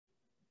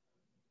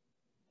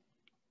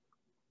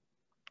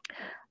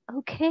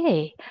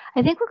Okay,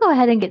 I think we'll go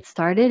ahead and get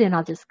started, and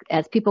I'll just,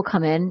 as people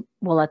come in,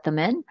 we'll let them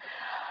in.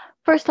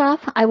 First off,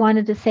 I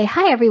wanted to say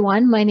hi,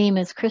 everyone. My name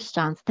is Chris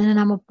Johnston, and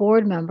I'm a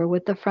board member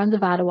with the Friends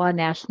of Ottawa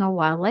National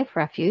Wildlife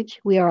Refuge.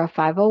 We are a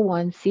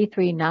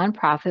 501c3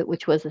 nonprofit,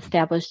 which was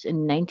established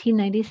in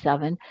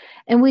 1997,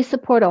 and we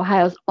support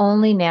Ohio's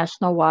only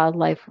national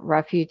wildlife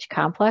refuge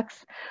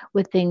complex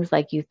with things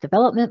like youth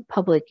development,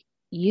 public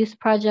use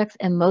projects,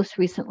 and most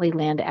recently,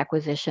 land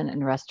acquisition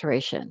and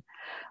restoration.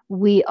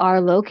 We are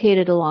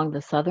located along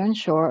the southern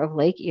shore of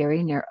Lake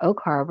Erie near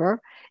Oak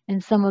Harbor in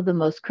some of the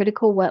most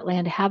critical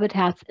wetland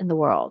habitats in the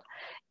world.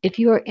 If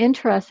you are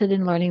interested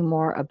in learning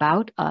more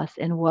about us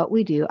and what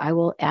we do, I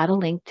will add a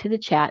link to the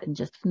chat in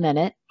just a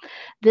minute.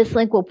 This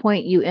link will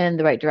point you in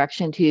the right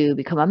direction to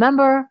become a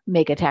member,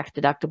 make a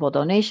tax-deductible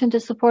donation to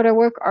support our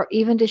work, or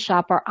even to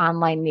shop our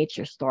online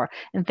nature store.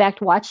 In fact,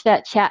 watch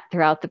that chat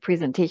throughout the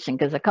presentation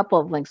because a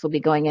couple of links will be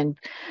going in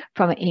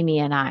from Amy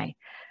and I.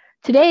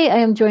 Today, I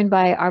am joined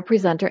by our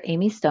presenter,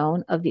 Amy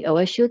Stone of the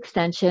OSU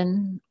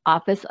Extension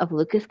Office of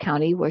Lucas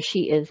County, where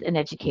she is an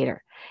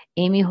educator.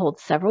 Amy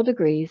holds several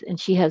degrees, and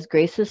she has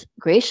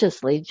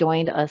graciously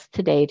joined us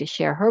today to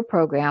share her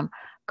program,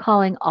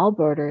 Calling All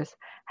Birders,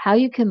 How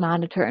You Can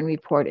Monitor and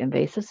Report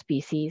Invasive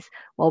Species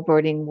While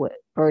Birding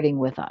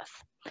with Us.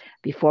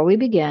 Before we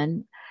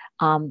begin,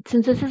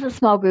 since this is a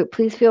small group,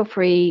 please feel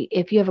free,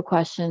 if you have a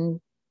question,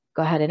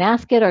 go ahead and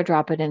ask it or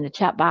drop it in the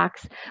chat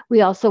box.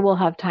 We also will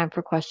have time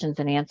for questions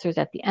and answers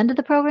at the end of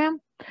the program.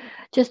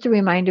 Just a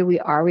reminder,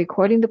 we are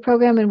recording the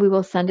program and we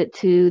will send it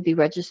to the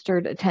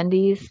registered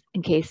attendees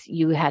in case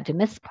you had to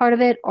miss part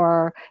of it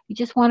or you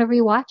just want to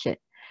rewatch it.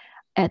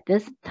 At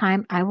this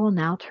time, I will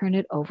now turn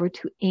it over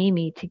to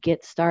Amy to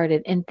get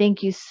started. And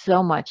thank you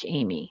so much,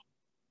 Amy.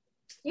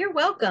 You're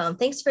welcome.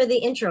 Thanks for the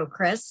intro,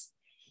 Chris.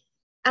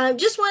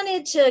 Just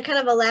wanted to kind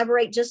of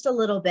elaborate just a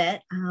little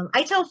bit.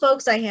 I tell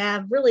folks I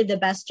have really the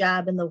best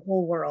job in the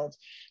whole world.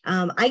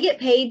 I get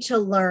paid to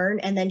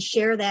learn and then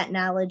share that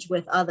knowledge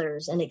with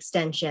others in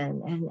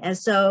Extension. And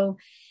so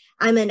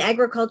I'm an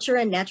agriculture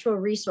and natural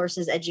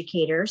resources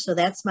educator. So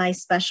that's my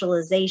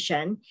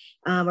specialization,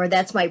 or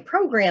that's my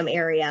program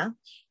area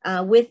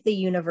with the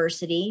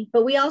university.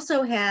 But we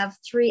also have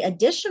 3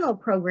 additional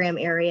program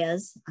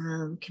areas: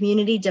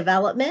 community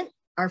development,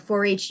 our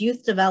 4-H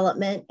youth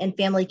development, and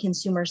family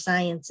consumer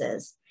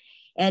sciences.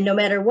 And no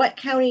matter what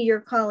county you're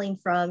calling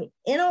from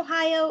in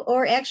Ohio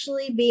or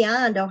actually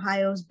beyond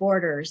Ohio's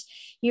borders,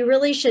 you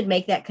really should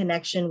make that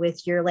connection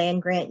with your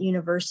land-grant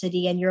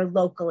university and your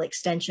local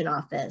extension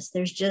office.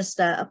 There's just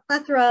a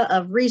plethora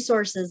of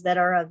resources that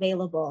are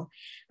available.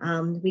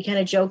 We kind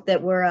of joke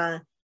that we're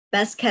a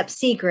best kept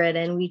secret,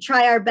 and we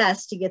try our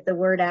best to get the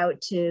word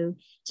out to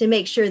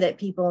make sure that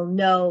people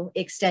know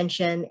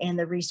extension and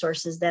the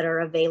resources that are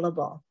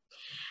available.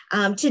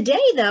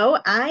 Today, though,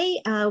 I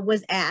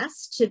was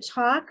asked to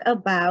talk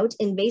about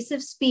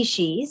invasive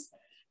species,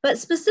 but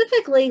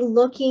specifically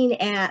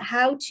looking at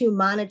how to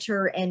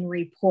monitor and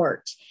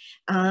report.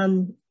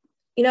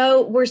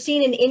 We're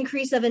seeing an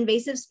increase of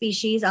invasive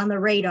species on the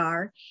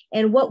radar,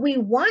 and what we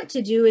want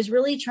to do is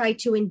really try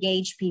to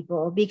engage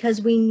people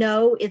because we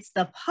know it's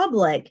the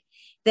public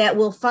that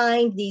will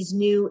find these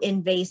new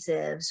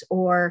invasives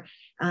or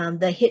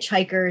the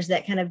hitchhikers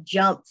that kind of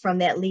jump from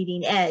that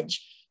leading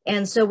edge.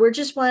 And so we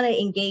just want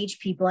to engage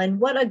people, and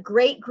what a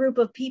great group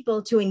of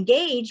people to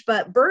engage,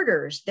 but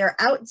birders. They're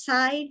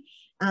outside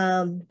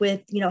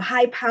with,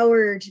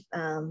 high-powered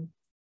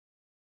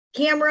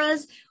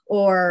cameras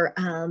or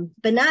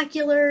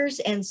binoculars.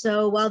 And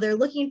so while they're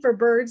looking for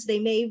birds, they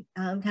may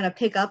kind of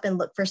pick up and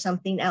look for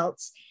something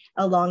else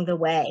along the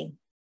way.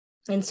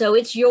 And so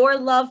it's your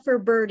love for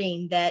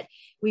birding that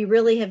we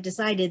really have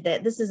decided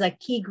that this is a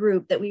key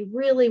group that we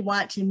really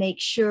want to make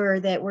sure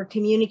that we're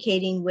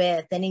communicating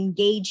with and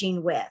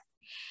engaging with.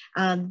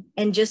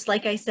 And just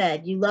like I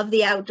said, you love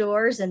the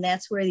outdoors, and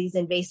that's where these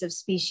invasive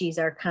species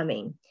are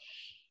coming.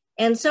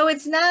 And so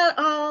it's not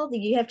all that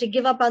you have to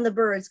give up on the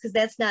birds, because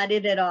that's not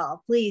it at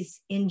all.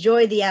 Please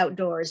enjoy the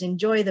outdoors,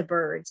 enjoy the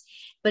birds.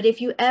 But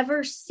if you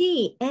ever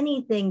see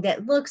anything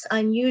that looks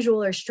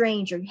unusual or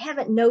strange, or you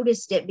haven't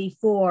noticed it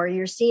before,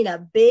 you're seeing a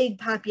big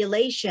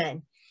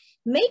population,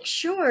 make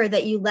sure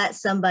that you let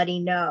somebody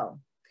know.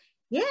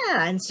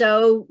 Yeah, and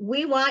so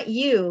we want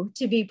you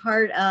to be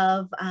part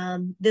of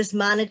this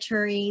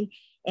monitoring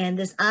and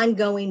this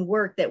ongoing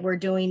work that we're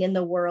doing in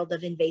the world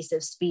of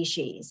invasive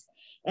species.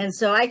 And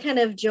so I kind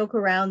of joke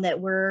around that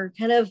we're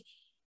kind of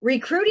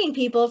recruiting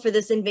people for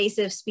this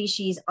invasive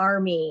species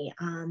army,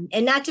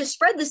 and not to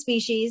spread the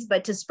species,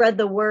 but to spread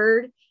the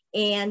word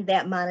and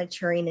that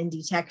monitoring and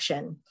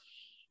detection.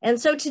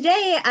 And so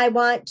today I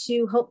want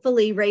to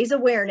hopefully raise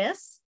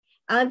awareness,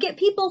 get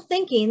people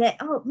thinking that,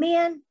 oh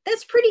man,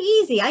 that's pretty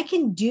easy. I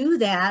can do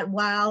that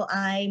while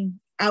I'm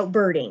out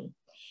birding.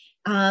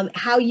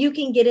 How you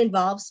can get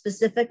involved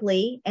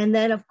specifically, and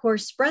then of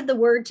course, spread the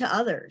word to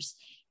others.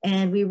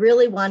 And we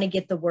really want to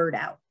get the word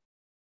out.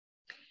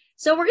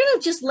 So we're going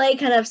to just lay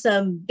kind of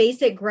some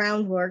basic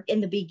groundwork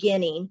in the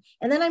beginning,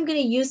 and then I'm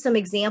going to use some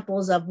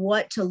examples of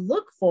what to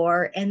look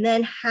for and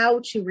then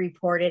how to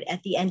report it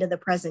at the end of the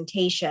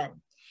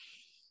presentation.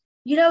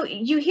 You know,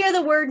 you hear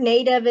the word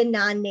native and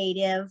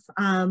non-native.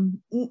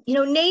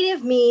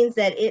 Native means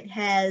that it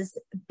has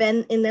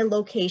been in the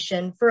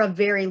location for a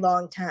very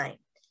long time.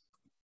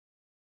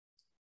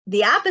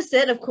 The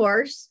opposite, of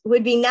course,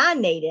 would be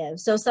non-native,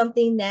 so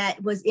something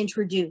that was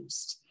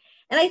introduced.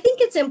 And I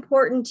think it's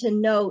important to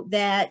note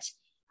that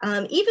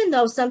even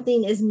though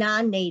something is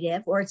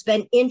non-native or it's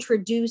been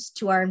introduced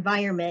to our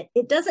environment,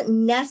 it doesn't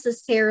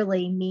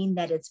necessarily mean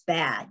that it's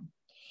bad.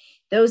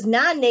 Those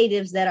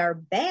non-natives that are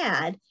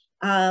bad,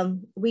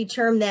 we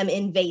term them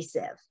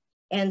invasive.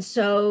 And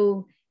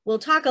so we'll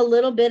talk a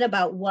little bit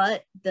about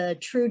what the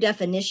true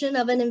definition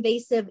of an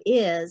invasive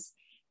is,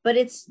 but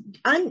it's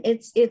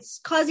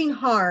causing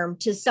harm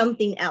to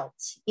something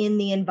else in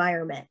the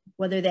environment,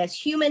 whether that's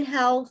human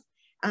health,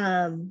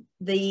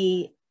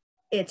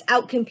 it's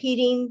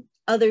outcompeting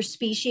other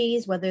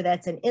species, whether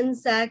that's an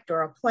insect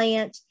or a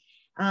plant,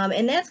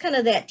 and that's kind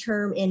of that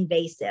term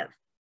invasive.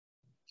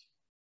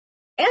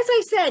 As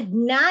I said,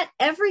 not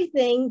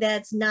everything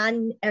that's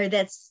non-native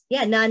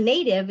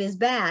is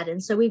bad.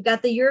 And so we've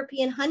got the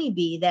European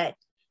honeybee that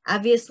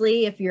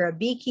obviously, if you're a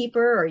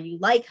beekeeper or you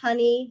like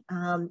honey,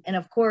 and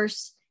of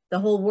course, the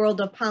whole world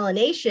of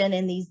pollination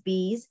and these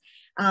bees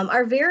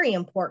are very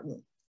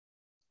important.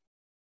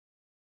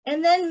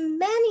 And then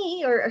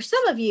many or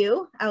some of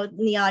you out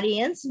in the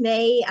audience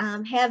may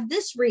have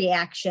this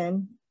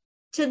reaction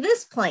to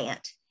this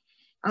plant.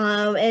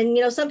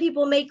 Some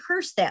people may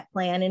curse that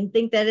plant and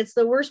think that it's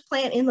the worst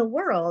plant in the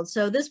world.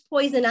 So this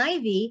poison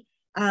ivy,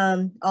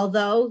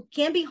 although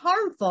can be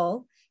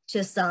harmful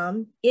to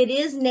some, it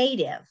is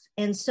native.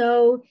 And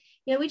so,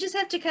 we just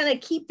have to kind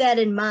of keep that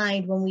in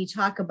mind when we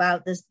talk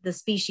about the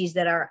species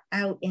that are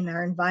out in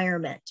our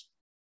environment.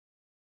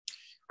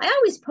 I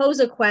always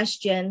pose a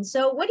question.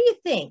 So what do you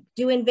think?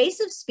 Do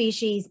invasive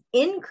species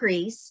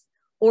increase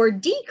or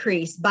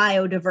decrease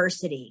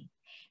biodiversity?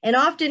 And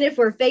often if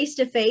we're face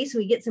to face,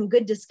 we get some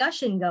good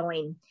discussion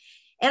going.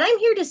 And I'm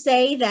here to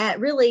say that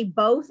really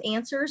both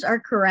answers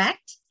are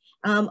correct.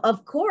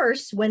 Of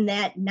course, when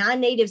that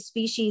non-native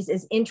species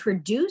is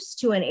introduced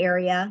to an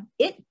area,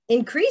 it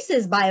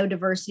increases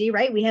biodiversity,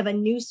 right? We have a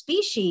new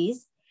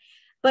species,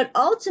 but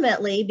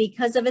ultimately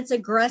because of its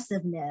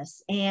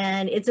aggressiveness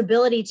and its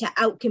ability to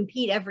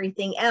outcompete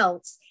everything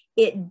else,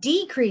 it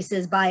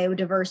decreases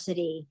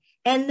biodiversity.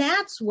 And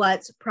that's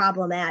what's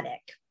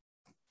problematic.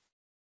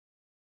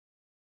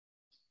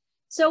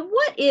 So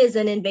what is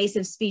an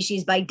invasive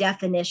species by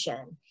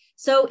definition?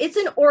 So it's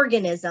an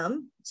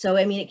organism. So,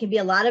 it can be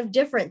a lot of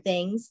different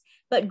things,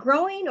 but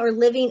growing or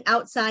living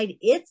outside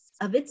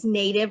of its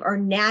native or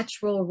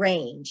natural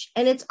range.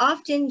 And it's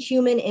often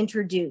human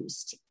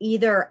introduced,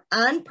 either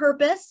on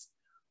purpose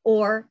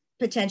or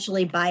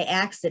potentially by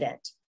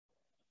accident.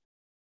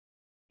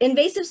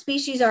 Invasive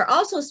species are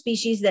also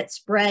species that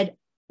spread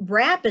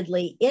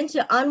rapidly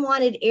into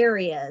unwanted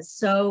areas.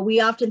 So we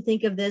often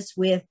think of this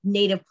with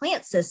native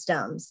plant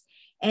systems,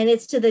 and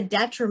it's to the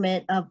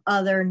detriment of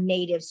other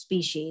native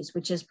species,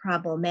 which is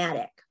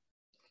problematic.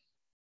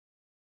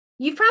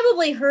 You've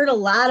probably heard a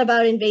lot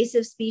about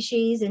invasive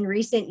species in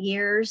recent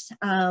years.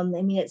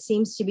 It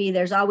seems to be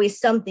there's always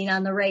something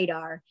on the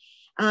radar,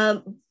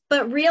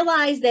 but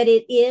realize that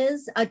it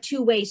is a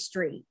two-way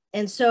street.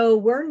 And so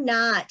we're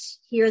not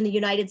here in the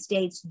United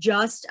States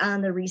just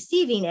on the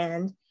receiving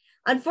end.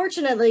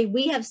 Unfortunately,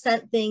 we have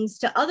sent things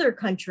to other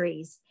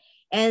countries.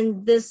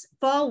 And this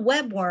fall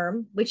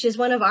webworm, which is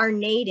one of our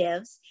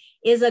natives,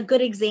 is a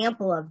good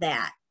example of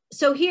that.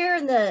 So here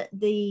in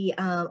the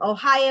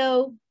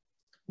Ohio,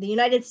 the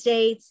United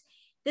States,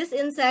 this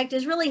insect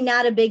is really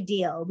not a big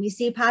deal. We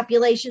see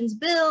populations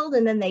build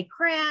and then they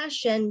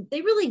crash, and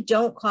they really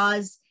don't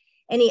cause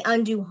any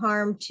undue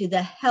harm to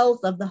the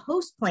health of the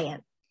host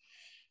plant.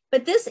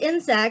 But this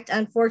insect,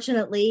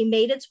 unfortunately,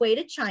 made its way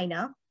to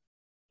China.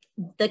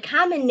 The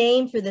common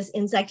name for this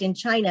insect in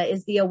China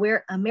is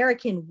the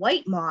American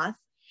white moth.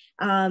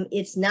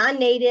 It's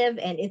non-native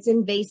and it's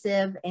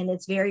invasive and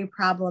it's very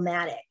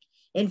problematic.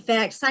 In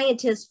fact,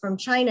 scientists from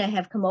China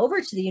have come over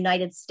to the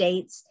United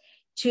States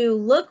to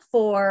look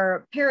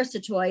for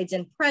parasitoids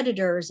and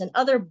predators and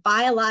other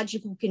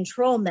biological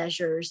control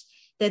measures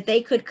that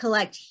they could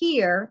collect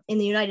here in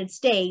the United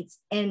States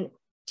and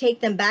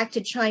take them back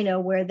to China,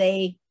 where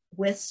they,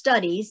 with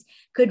studies,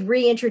 could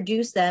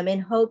reintroduce them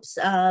in hopes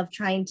of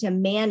trying to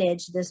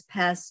manage this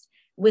pest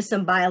with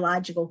some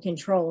biological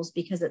controls,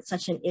 because it's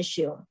such an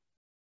issue.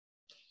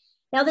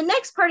 Now, the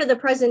next part of the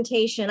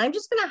presentation, I'm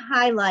just going to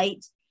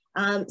highlight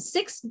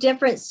 6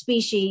 different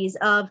species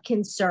of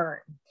concern.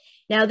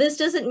 Now, this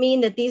doesn't mean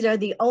that these are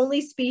the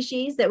only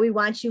species that we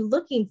want you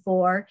looking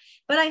for,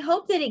 but I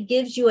hope that it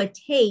gives you a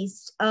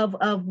taste of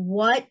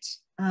what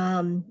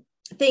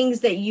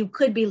things that you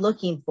could be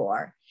looking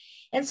for.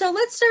 And so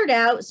let's start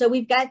out. So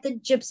we've got the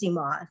gypsy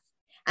moth.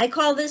 I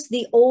call this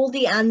the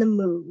oldie on the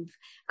move.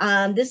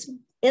 This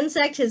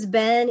insect has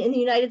been in the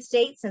United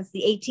States since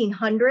the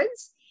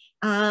 1800s.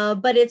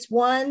 but it's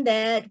one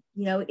that,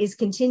 is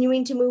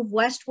continuing to move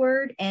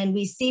westward, and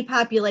we see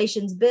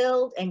populations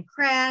build and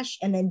crash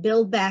and then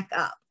build back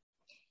up.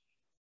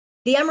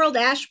 The emerald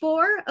ash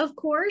borer, of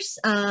course,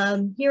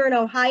 here in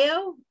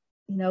Ohio,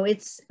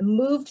 it's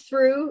moved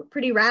through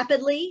pretty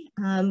rapidly.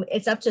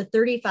 It's up to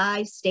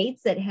 35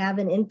 states that have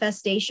an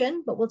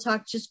infestation, but we'll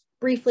talk just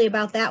briefly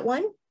about that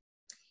one.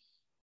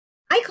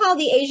 I call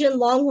the Asian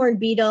longhorn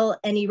beetle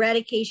an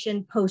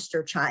eradication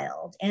poster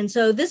child. And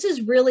so this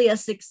is really a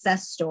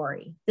success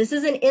story. This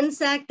is an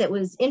insect that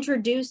was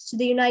introduced to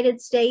the United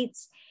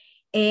States.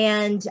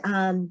 And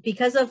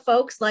because of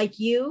folks like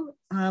you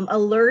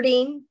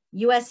alerting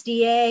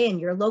USDA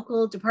and your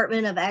local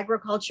Department of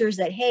Agriculture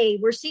that, hey,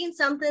 we're seeing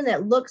something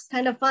that looks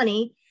kind of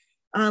funny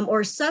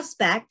or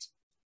suspect,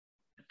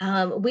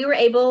 we were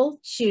able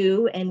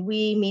to, and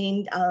we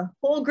meaning a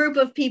whole group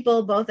of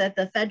people, both at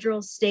the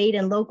federal, state,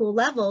 and local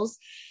levels,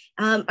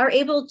 are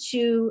able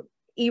to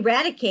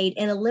eradicate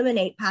and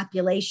eliminate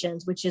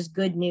populations, which is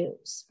good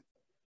news.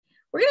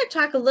 We're going to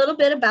talk a little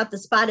bit about the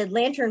spotted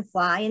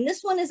lanternfly, and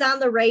this one is on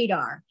the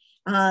radar.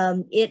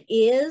 It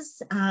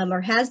is or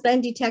has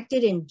been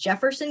detected in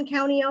Jefferson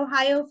County,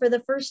 Ohio for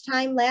the first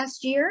time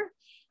last year.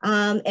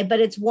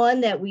 But it's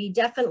one that we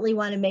definitely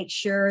want to make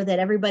sure that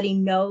everybody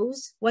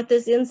knows what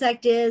this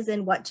insect is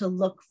and what to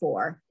look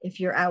for if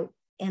you're out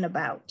and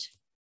about.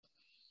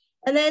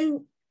 And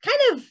then kind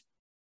of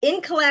in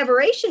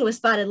collaboration with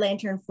spotted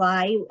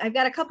lanternfly, I've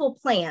got a couple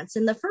plants,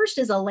 and the first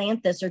is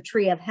Ailanthus, or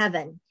tree of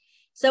heaven.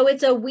 So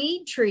it's a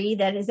weed tree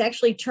that is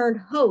actually turned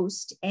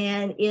host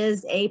and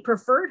is a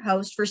preferred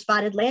host for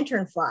spotted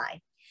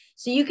lanternfly.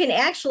 So you can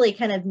actually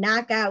kind of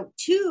knock out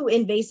two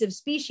invasive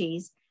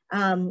species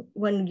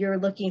when you're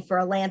looking for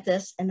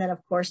Ailanthus, and then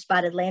of course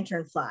spotted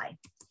lanternfly.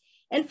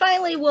 And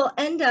finally, we'll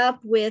end up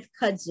with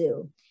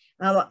kudzu,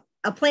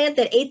 a plant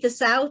that ate the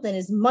South and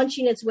is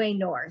munching its way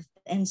north.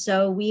 And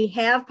so we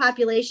have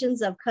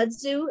populations of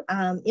kudzu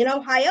in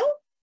Ohio.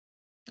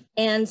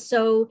 And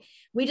so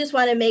we just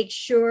want to make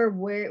sure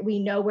we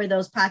know where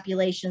those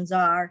populations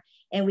are,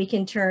 and we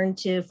can turn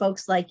to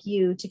folks like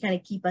you to kind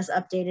of keep us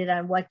updated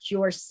on what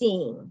you're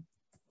seeing.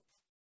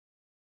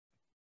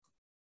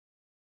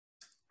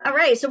 All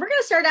right, so we're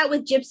going to start out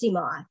with gypsy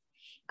moth.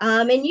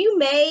 And you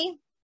may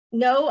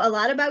know a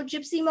lot about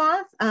gypsy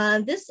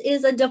moth. This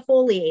is a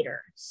defoliator.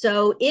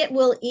 So it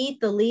will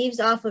eat the leaves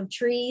off of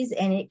trees,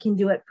 and it can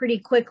do it pretty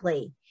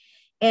quickly.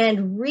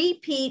 And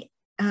repeat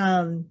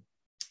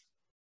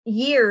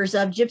years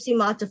of gypsy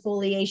moth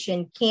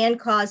defoliation can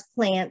cause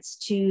plants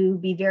to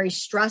be very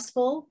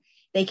stressful.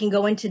 They can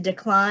go into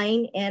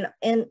decline, and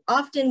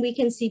often we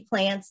can see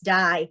plants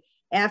die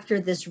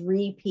after this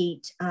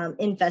repeat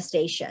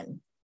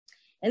infestation.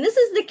 And this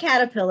is the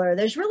caterpillar.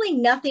 There's really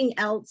nothing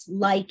else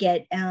like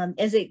it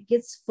as it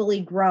gets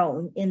fully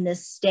grown in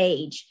this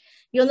stage.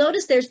 You'll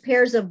notice there's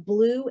pairs of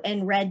blue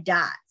and red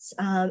dots.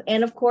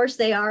 And of course,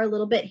 they are a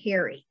little bit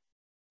hairy.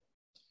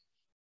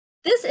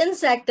 This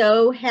insect,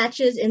 though,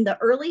 hatches in the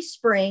early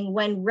spring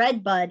when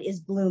redbud is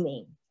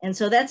blooming. And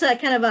so that's a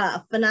kind of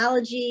a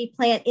phenology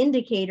plant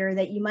indicator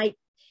that you might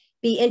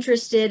be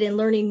interested in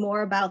learning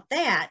more about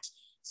that.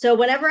 So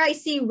whenever I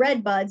see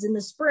red buds in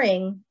the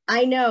spring,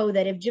 I know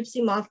that if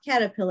gypsy moth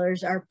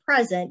caterpillars are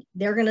present,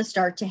 they're going to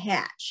start to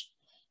hatch.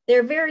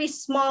 They're very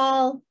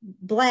small,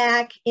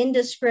 black,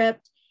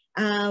 indescript,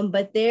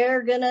 but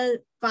they're going to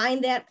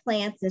find that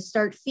plant to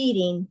start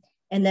feeding,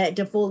 and that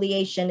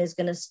defoliation is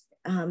going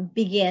to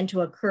begin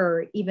to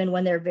occur even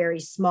when they're very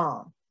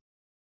small.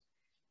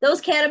 Those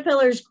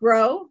caterpillars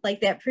grow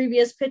like that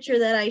previous picture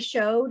that I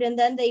showed, and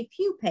then they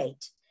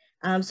pupate.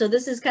 So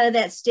this is kind of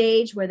that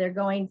stage where they're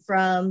going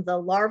from the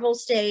larval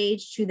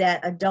stage to that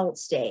adult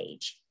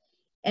stage.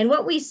 And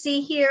what we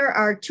see here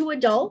are two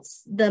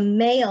adults. The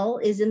male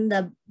is in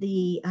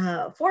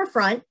the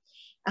forefront,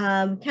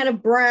 kind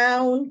of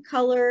brown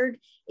colored.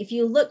 If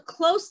you look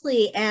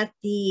closely at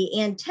the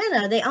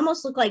antenna, they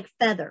almost look like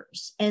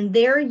feathers, and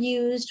they're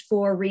used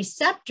for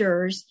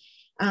receptors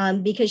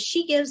because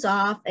she gives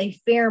off a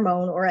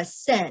pheromone or a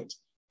scent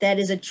that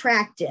is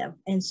attractive.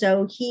 And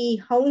so he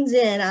hones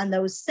in on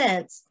those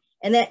scents,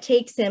 and that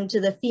takes him to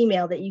the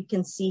female that you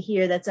can see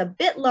here that's a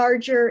bit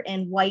larger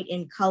and white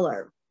in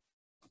color.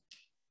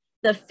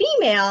 The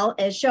female,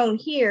 as shown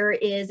here,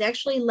 is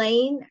actually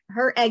laying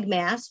her egg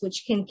mass,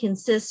 which can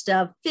consist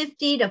of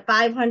 50 to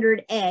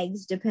 500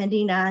 eggs,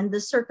 depending on the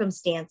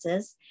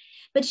circumstances,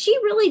 but she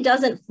really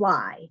doesn't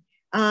fly.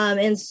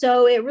 And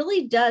so it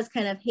really does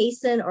kind of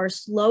hasten or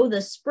slow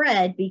the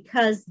spread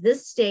because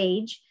this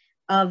stage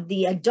of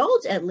the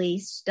adult, at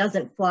least,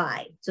 doesn't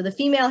fly. So the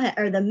female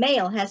or the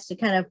male has to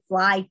kind of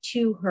fly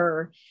to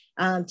her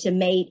to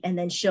mate, and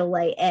then she'll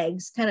lay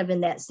eggs kind of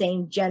in that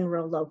same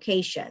general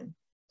location.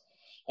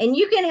 And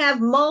you can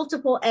have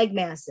multiple egg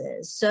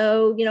masses.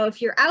 So,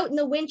 if you're out in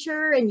the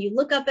winter and you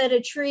look up at a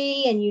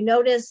tree and you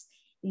notice,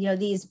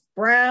 these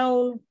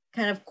brown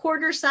kind of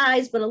quarter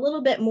size, but a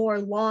little bit more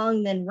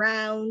long than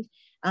round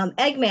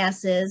egg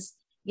masses,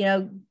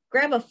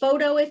 grab a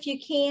photo if you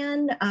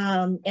can,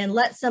 and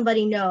let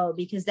somebody know,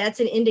 because that's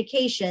an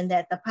indication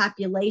that the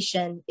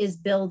population is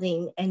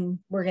building and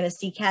we're going to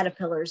see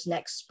caterpillars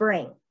next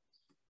spring.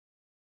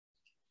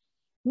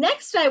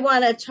 Next, I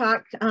want to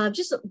talk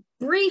just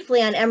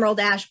briefly on emerald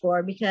ash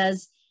borer,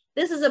 because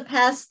this is a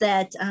pest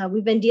that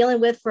we've been dealing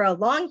with for a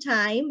long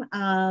time,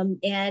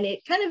 and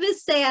it kind of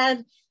is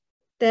sad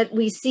that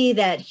we see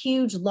that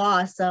huge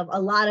loss of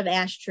a lot of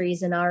ash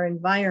trees in our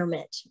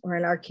environment or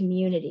in our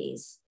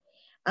communities.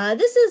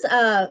 This is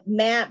a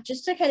map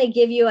just to kind of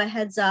give you a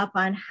heads up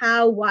on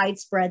how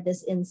widespread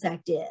this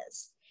insect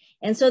is.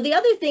 And so the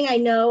other thing I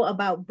know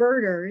about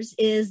birders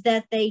is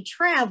that they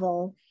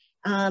travel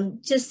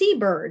to see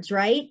birds,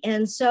 right?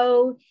 And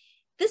so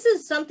this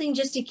is something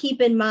just to keep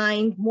in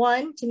mind.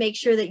 One, to make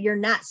sure that you're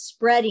not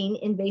spreading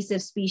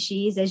invasive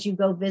species as you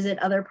go visit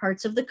other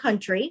parts of the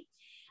country.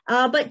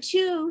 But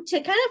two, to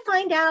kind of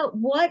find out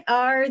what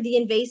are the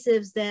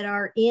invasives that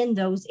are in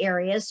those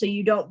areas so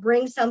you don't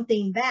bring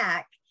something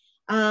back.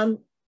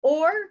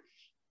 Or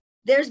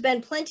there's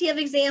been plenty of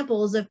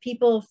examples of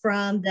people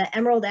from the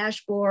emerald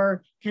ash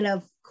borer kind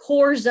of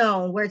core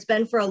zone where it's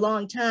been for a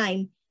long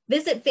time,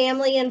 visit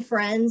family and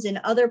friends in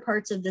other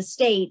parts of the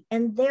state,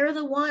 and they're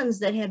the ones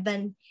that have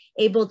been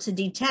able to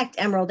detect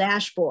emerald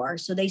ash borer.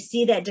 So they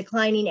see that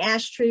declining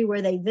ash tree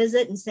where they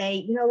visit and say,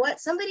 you know what,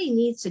 somebody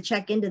needs to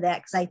check into that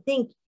because I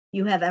think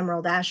you have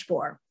emerald ash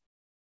borer.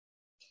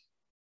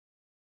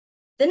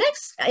 The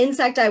next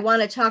insect I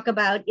want to talk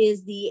about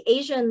is the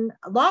Asian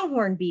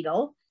longhorn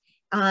beetle.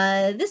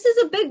 This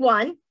is a big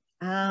one.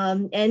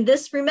 And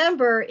this,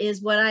 remember,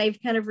 is what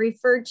I've kind of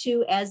referred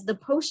to as the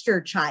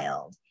poster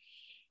child.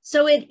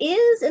 So it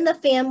is in the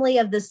family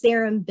of the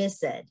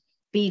cerambycid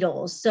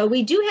beetles. So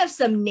we do have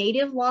some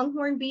native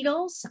longhorn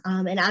beetles,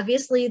 and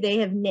obviously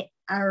they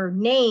are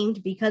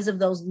named because of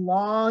those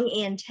long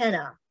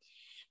antennae.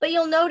 But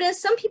you'll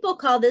notice some people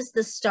call this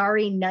the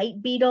starry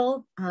night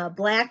beetle,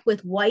 black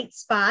with white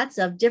spots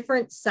of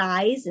different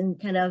size and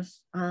kind of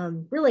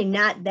really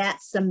not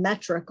that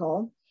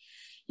symmetrical.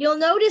 You'll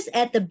notice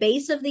at the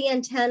base of the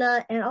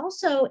antenna and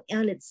also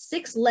on its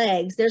 6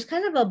 legs, there's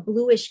kind of a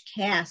bluish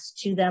cast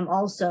to them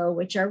also,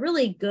 which are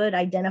really good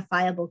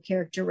identifiable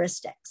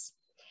characteristics.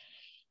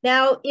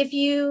 Now, if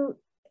you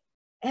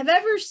have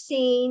ever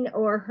seen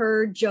or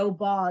heard Joe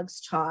Boggs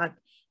talk,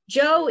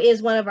 Joe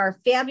is one of our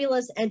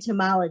fabulous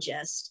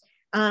entomologists,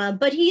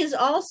 but he is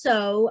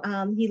also,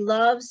 he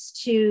loves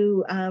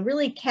to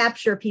really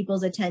capture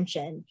people's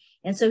attention.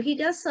 And so he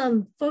does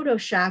some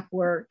Photoshop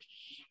work.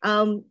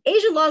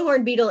 Asian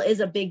longhorn beetle is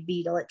a big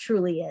beetle. It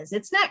truly is.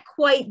 It's not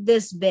quite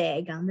this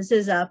big. This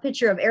is a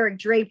picture of Eric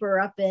Draper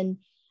up in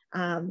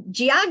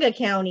Geauga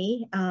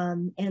County.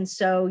 And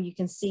so you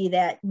can see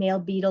that male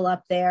beetle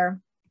up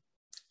there.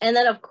 And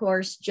then, of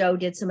course, Joe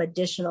did some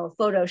additional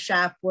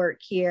Photoshop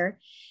work here.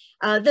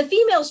 The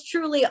females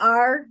truly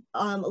are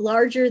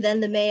larger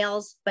than the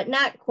males, but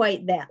not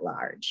quite that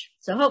large.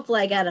 So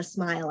hopefully I got a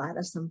smile out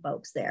of some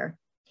folks there.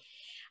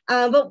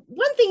 But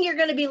one thing you're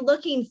going to be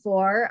looking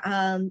for,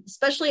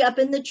 especially up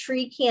in the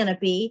tree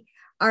canopy,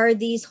 are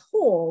these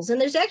holes.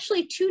 And there's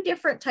actually 2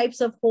 different types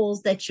of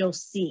holes that you'll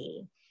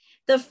see.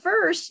 The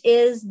first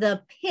is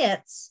the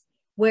pits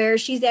where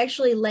she's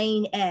actually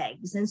laying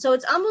eggs. And so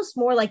it's almost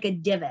more like a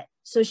divot.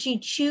 So she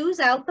chews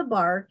out the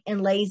bark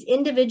and lays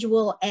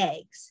individual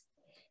eggs.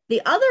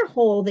 The other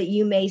hole that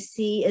you may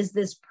see is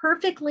this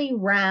perfectly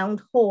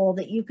round hole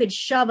that you could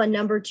shove a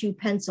number 2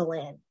 pencil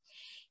in.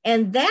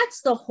 And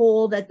that's the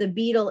hole that the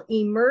beetle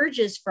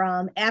emerges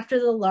from after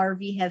the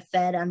larvae have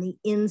fed on the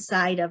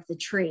inside of the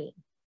tree.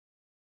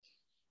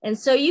 And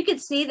so you can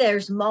see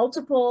there's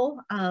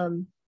multiple, let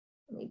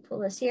me pull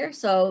this here.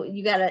 So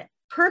you got a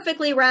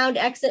perfectly round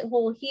exit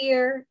hole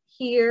here,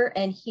 here,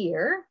 and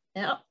here.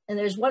 Yep. And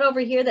there's one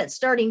over here that's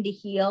starting to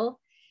heal.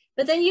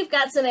 But then you've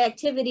got some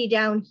activity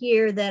down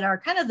here that are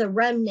kind of the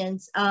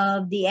remnants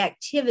of the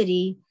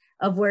activity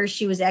of where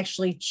she was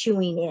actually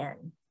chewing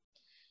in.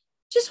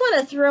 Just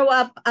want to throw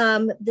up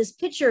this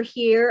picture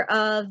here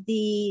of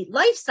the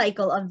life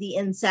cycle of the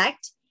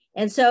insect.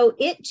 And so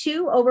it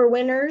too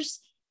overwinters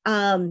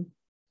the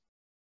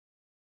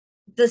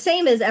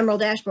same as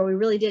emerald ash borer. We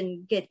really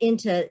didn't get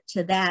into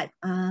that,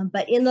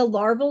 but in the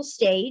larval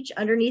stage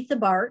underneath the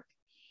bark,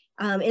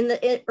 in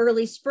the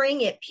early spring,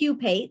 it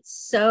pupates.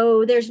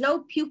 So there's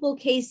no pupal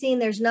casing.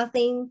 There's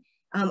nothing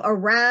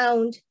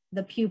around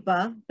the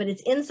pupa, but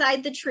it's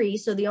inside the tree.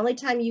 So the only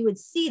time you would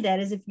see that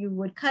is if you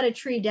would cut a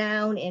tree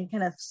down and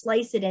kind of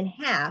slice it in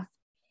half.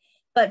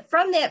 But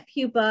from that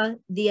pupa,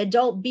 the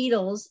adult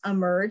beetles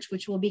emerge,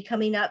 which will be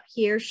coming up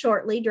here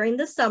shortly during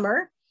the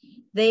summer.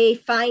 They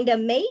find a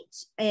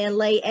mate and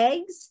lay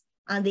eggs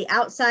on the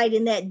outside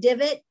in that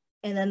divot,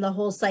 and then the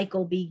whole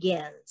cycle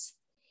begins.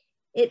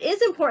 It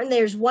is important,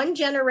 there's 1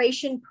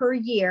 generation per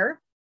year.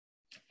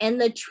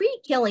 And the tree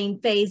killing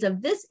phase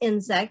of this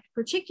insect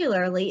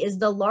particularly is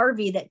the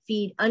larvae that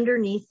feed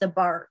underneath the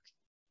bark.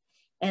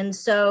 And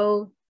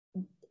so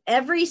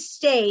every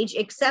stage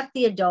except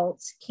the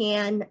adults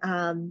can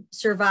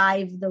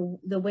survive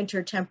the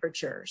winter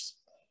temperatures.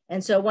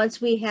 And so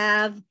once we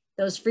have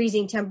those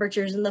freezing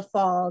temperatures in the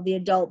fall, the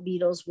adult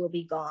beetles will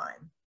be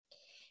gone.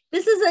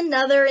 This is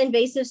another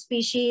invasive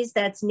species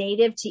that's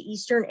native to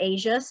Eastern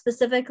Asia,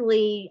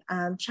 specifically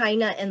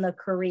China and the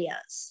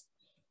Koreas.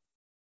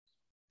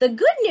 The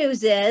good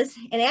news is,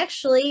 and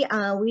actually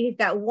we've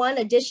got one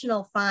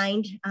additional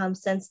find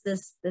since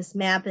this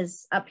map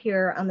is up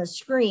here on the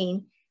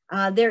screen.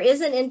 There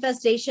is an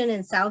infestation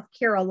in South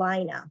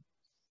Carolina.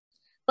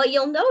 But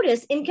you'll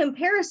notice in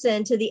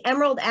comparison to the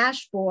emerald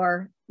ash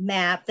borer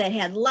map that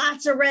had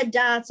lots of red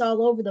dots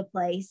all over the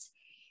place,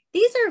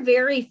 these are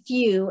very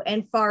few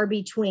and far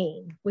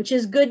between, which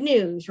is good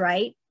news,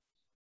 right?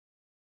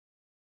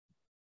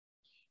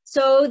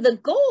 So the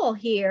goal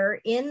here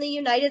in the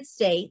United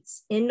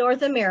States, in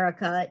North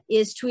America,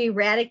 is to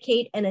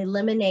eradicate and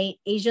eliminate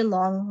Asian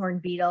longhorn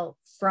beetle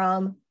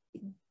from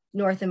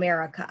North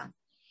America.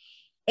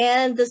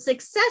 And the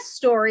success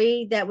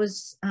story that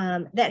was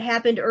that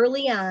happened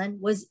early on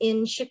was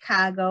in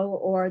Chicago,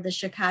 or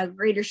the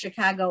greater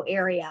Chicago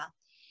area.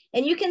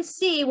 And you can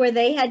see where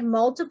they had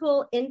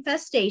multiple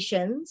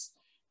infestations.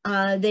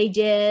 They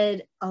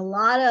did a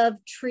lot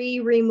of tree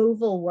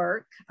removal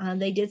work.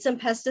 They did some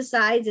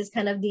pesticides as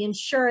kind of the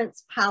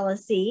insurance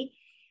policy.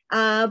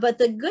 But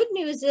the good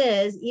news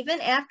is,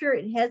 even after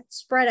it had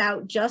spread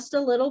out just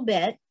a little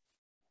bit,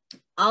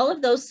 all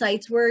of those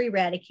sites were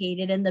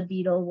eradicated and the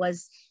beetle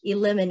was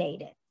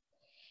eliminated.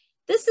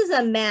 This is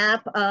a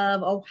map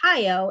of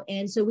Ohio,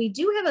 and so we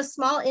do have a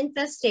small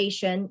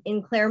infestation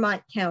in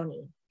Claremont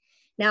County.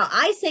 Now,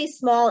 I say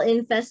small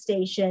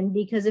infestation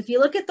because if you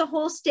look at the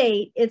whole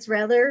state, it's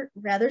rather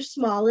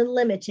small and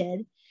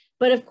limited.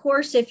 But of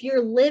course, if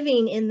you're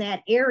living in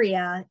that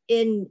area,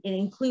 it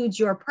includes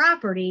your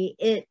property,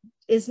 it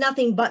is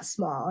nothing but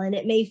small, and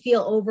it may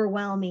feel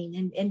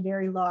overwhelming and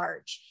very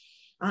large.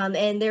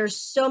 And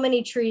there's so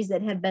many trees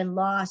that have been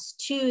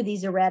lost to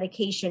these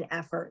eradication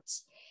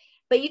efforts.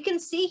 But you can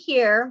see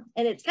here,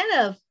 and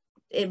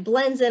it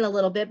blends in a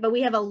little bit, but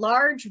we have a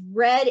large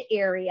red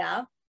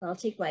area. I'll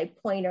take my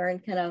pointer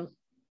and kind of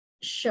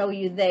show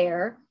you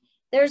there.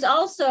 There's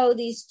also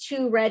these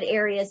two red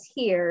areas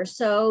here.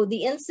 So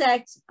the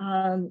insect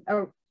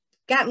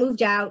got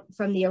moved out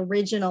from the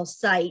original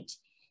site,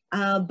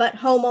 but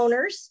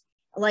homeowners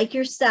like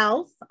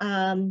yourself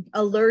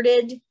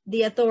alerted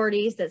the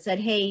authorities that said,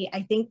 hey,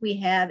 I think we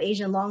have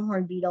Asian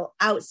longhorn beetle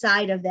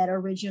outside of that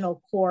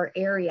original core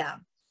area.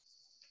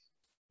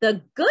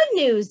 The good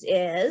news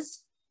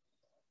is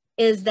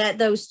that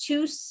those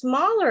two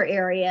smaller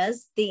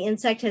areas, the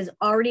insect has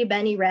already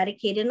been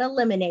eradicated and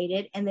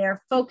eliminated, and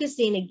they're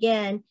focusing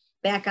again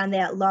back on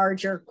that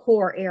larger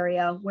core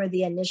area where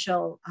the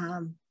initial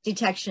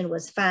detection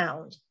was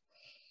found.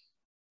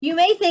 You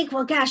may think,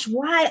 well, gosh,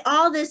 why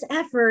all this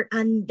effort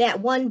on that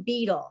one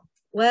beetle?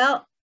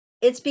 Well,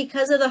 it's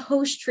because of the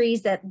host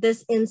trees that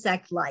this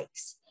insect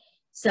likes.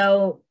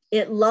 So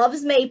it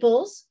loves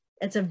maples.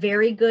 It's a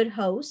very good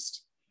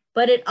host,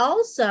 but it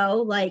also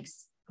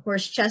likes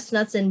horse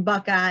chestnuts and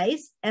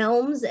buckeyes,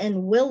 elms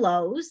and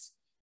willows.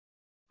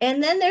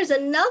 And then there's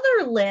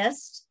another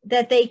list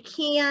that they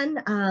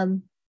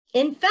can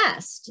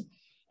infest.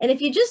 And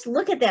if you just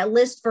look at that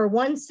list for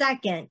 1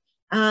 second,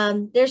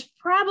 there's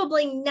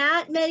probably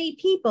not many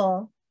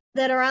people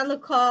that are on the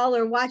call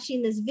or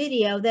watching this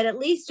video that at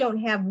least don't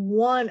have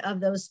one of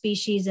those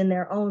species in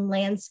their own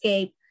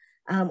landscape,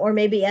 or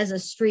maybe as a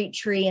street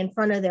tree in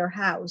front of their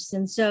house.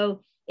 And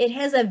so it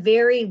has a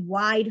very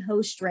wide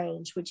host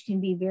range, which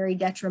can be very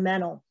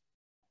detrimental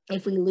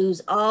if we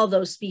lose all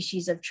those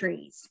species of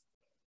trees.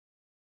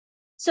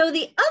 So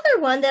the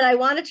other one that I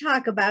want to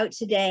talk about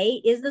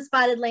today is the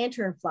spotted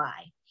lanternfly.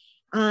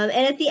 And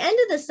at the end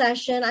of the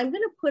session, I'm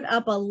going to put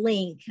up a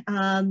link.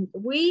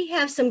 We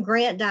have some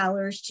grant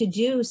dollars to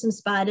do some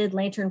spotted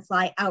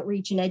lanternfly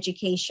outreach and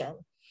education.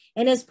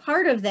 And as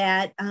part of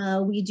that,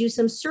 we do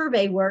some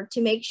survey work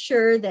to make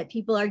sure that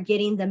people are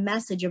getting the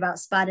message about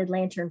spotted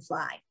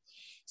lanternfly.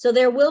 So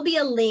there will be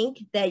a link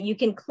that you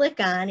can click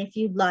on if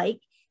you'd like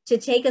to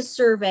take a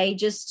survey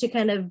just to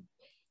kind of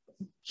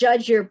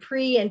judge your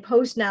pre and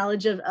post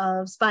knowledge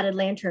of spotted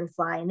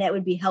lanternfly. And that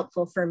would be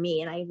helpful for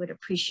me, and I would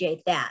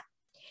appreciate that.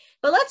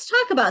 But let's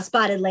talk about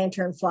spotted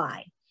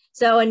lanternfly.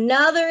 So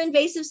another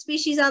invasive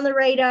species on the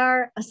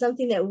radar,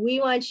 something that we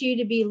want you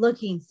to be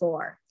looking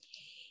for.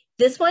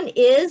 This one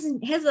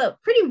has a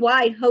pretty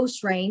wide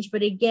host range,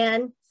 but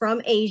again,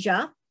 from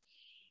Asia.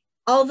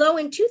 Although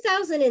in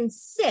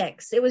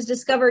 2006, it was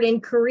discovered in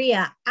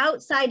Korea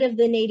outside of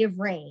the native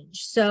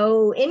range.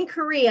 So in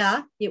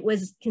Korea, it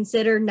was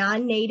considered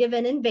non-native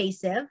and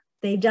invasive.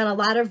 They've done a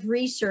lot of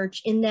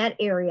research in that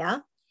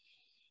area.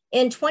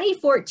 In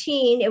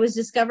 2014, it was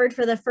discovered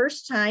for the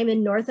first time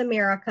in North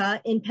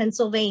America in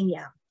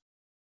Pennsylvania,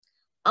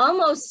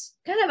 almost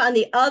kind of on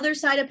the other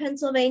side of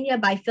Pennsylvania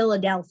by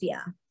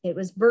Philadelphia. It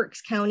was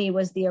Berks County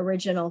was the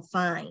original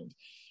find.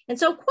 And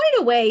so quite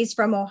a ways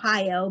from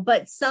Ohio,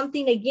 but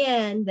something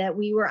again that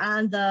we were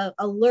on the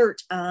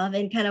alert of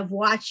and kind of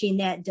watching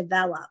that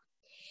develop.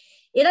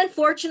 It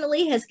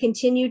unfortunately has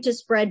continued to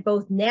spread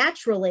both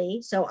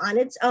naturally, so on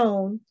its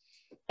own,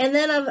 and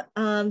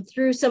then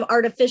through some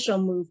artificial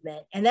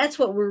movement. And that's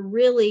what we're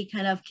really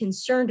kind of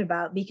concerned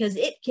about, because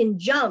it can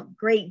jump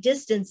great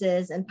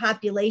distances and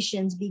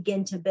populations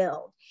begin to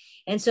build.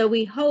 And so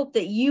we hope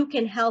that you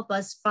can help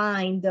us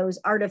find those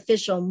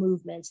artificial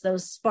movements,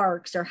 those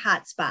sparks or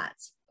hot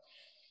spots.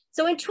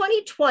 So in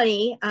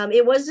 2020,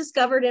 it was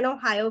discovered in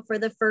Ohio for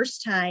the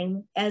first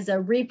time as a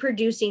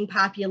reproducing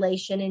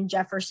population in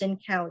Jefferson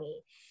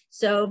County.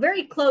 So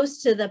very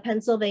close to the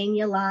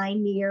Pennsylvania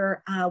line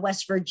near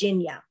West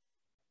Virginia.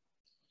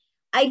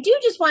 I do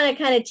just want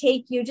to kind of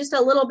take you just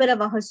a little bit of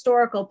a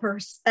historical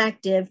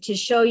perspective to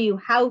show you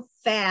how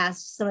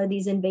fast some of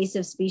these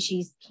invasive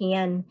species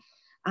can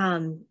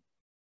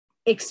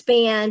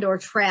expand or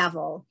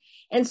travel.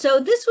 And so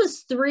this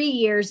was 3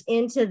 years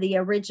into the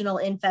original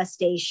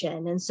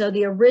infestation. And so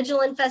the original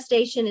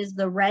infestation is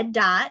the red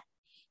dot,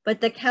 but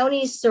the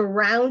counties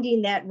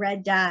surrounding that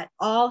red dot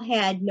all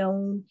had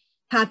known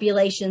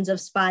populations of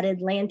spotted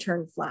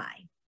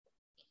lanternfly.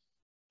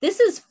 This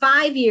is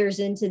 5 years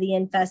into the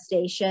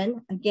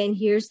infestation. Again,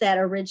 here's that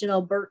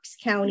original Berks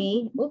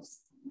County. Oops,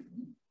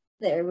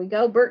 there we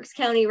go, Berks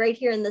County right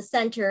here in the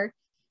center.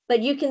 But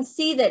you can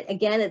see that,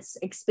 again, it's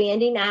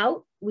expanding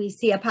out. We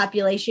see a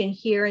population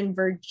here in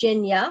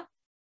Virginia.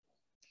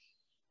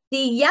 The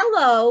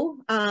yellow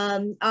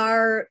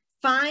are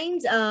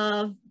finds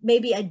of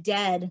maybe a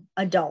dead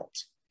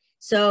adult.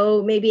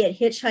 So maybe it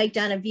hitchhiked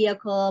on a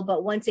vehicle,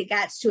 but once it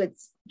got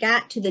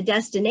to the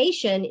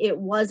destination, it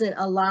wasn't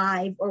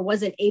alive or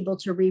wasn't able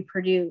to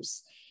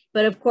reproduce.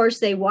 But of course,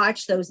 they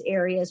watch those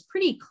areas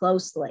pretty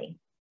closely.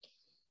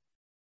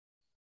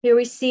 Here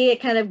we see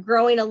it kind of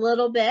growing a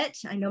little bit.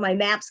 I know my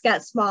maps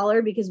got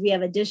smaller because we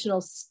have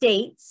additional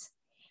states.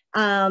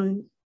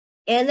 And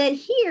then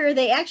here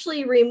they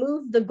actually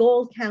removed the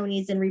gold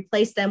counties and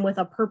replaced them with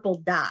a purple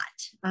dot.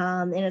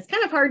 And it's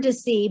kind of hard to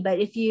see, but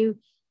if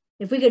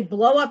we could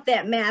blow up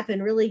that map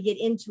and really get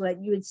into it,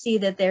 you would see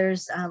that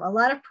there's a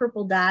lot of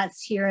purple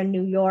dots here in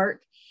New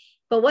York.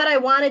 But what I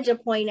wanted to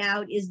point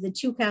out is the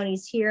 2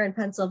 counties here in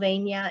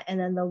Pennsylvania and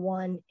then the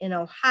one in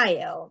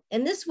Ohio.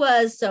 And this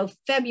was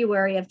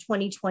February of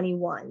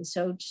 2021,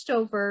 so just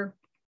over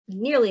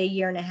nearly a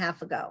year and a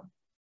half ago.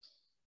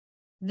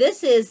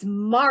 This is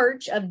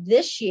March of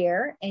this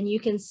year, and you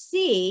can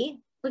see,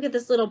 look at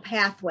this little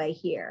pathway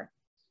here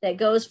that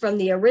goes from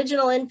the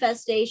original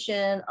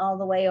infestation all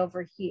the way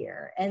over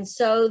here. And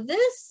so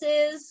this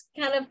is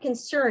kind of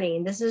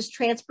concerning. This is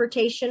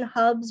transportation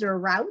hubs or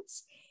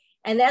routes.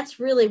 And that's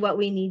really what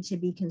we need to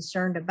be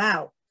concerned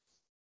about.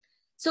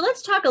 So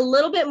let's talk a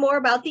little bit more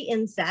about the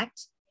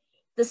insect.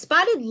 The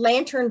spotted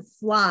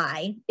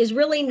lanternfly is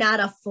really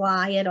not a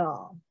fly at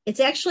all. It's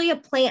actually a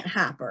plant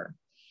hopper.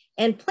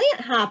 And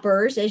plant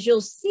hoppers, as you'll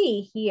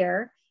see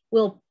here,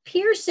 will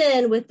pierce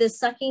in with this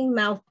sucking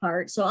mouth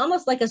part, so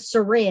almost like a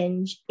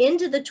syringe,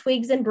 into the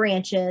twigs and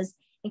branches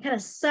and kind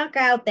of suck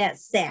out that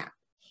sap.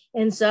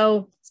 And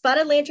so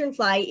spotted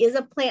lanternfly is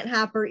a plant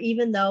hopper,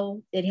 even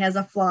though it has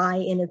a fly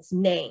in its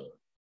name.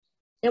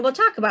 And we'll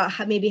talk about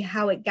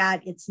how it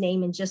got its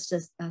name in just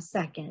a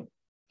second.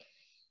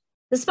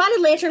 The spotted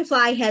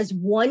lanternfly has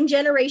 1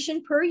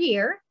 generation per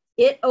year.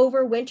 It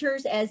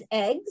overwinters as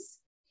eggs.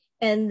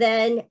 And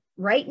then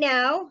right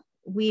now,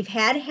 we've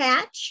had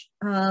hatch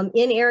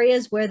in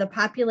areas where the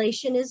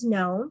population is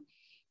known.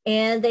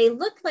 And they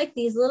look like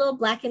these little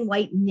black and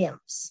white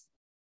nymphs.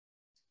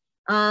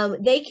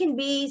 They can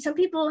be, some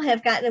people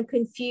have gotten them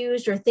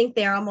confused or think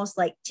they're almost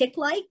like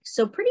tick-like,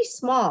 so pretty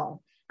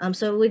small.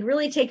 So it would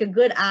really take a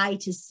good eye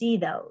to see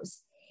those.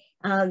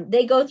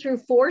 They go through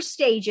 4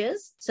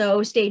 stages.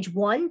 So stage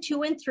 1,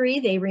 2, and 3,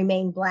 they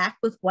remain black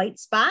with white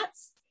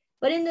spots.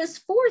 But in this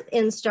 4th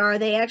instar,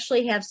 they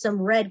actually have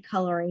some red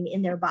coloring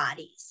in their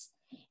bodies.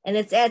 And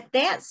it's at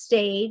that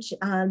stage,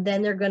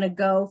 then they're going to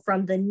go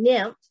from the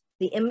nymph,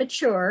 the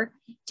immature,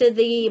 to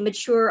the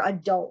mature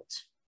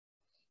adult.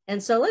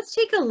 And so let's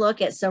take a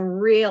look at some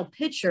real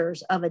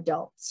pictures of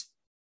adults.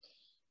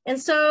 And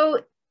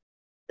so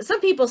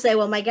some people say,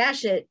 well, my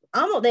gosh, they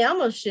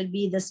almost should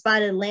be the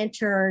spotted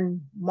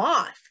lantern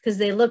moth because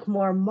they look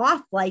more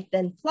moth-like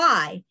than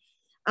fly.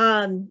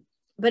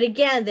 But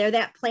again, they're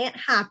that plant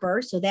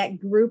hopper, so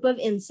that group of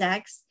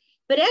insects,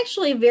 but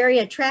actually very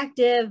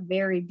attractive,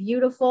 very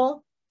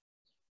beautiful.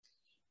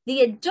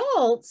 The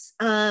adults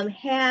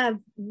have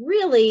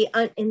really,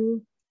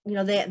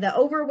 the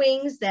over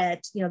wings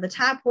that, the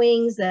top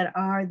wings that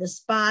are the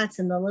spots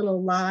and the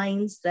little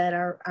lines that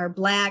are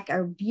black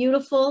are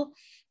beautiful.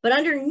 But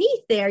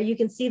underneath there, you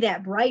can see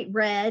that bright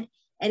red,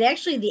 and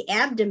actually the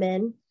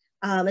abdomen,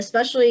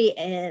 especially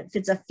if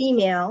it's a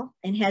female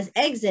and has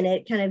eggs in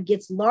it, kind of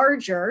gets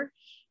larger,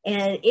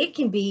 and it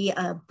can be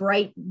a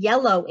bright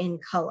yellow in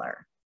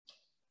color.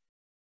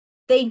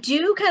 They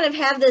do kind of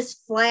have this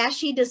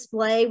flashy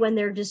display when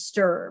they're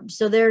disturbed.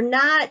 So they're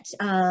not,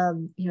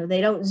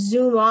 they don't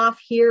zoom off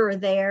here or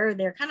there.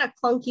 They're kind of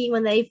clunky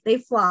when they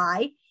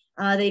fly.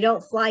 They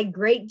don't fly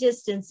great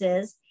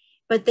distances,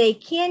 but they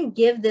can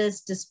give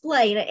this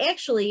display. And it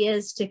actually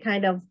is to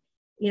kind of,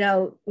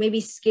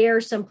 maybe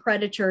scare some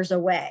predators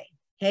away.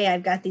 Hey,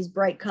 I've got these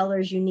bright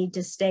colors, you need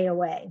to stay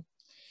away.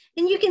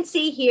 And you can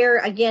see here,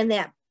 again,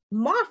 that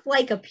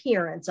moth-like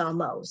appearance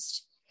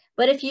almost.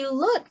 But if you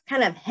look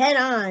kind of head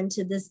on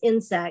to this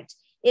insect,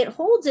 it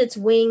holds its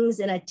wings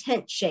in a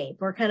tent shape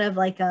or kind of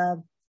like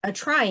a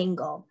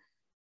triangle.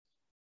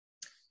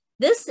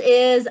 This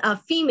is a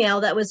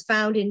female that was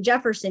found in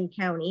Jefferson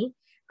County.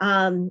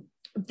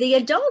 The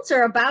adults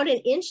are about 1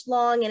 inch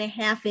long and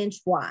 1/2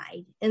 inch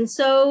wide. And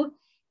so,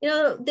 you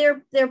know,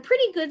 they're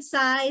pretty good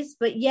size,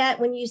 but yet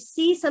when you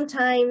see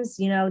sometimes,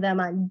 you know, them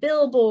on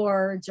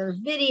billboards or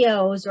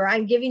videos, or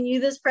I'm giving you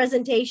this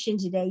presentation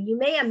today, you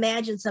may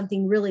imagine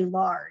something really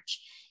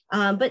large.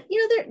 But,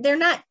 you know, they're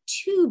not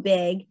too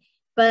big,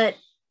 but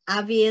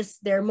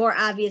they're more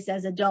obvious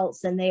as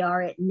adults than they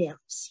are at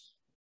nymphs.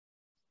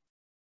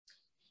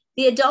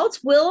 The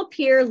adults will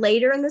appear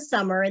later in the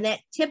summer, and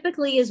that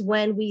typically is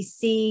when we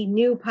see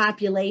new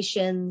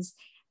populations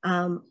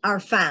are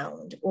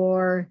found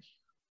or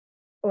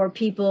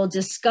people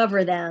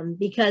discover them,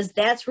 because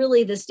that's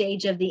really the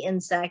stage of the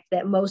insect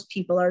that most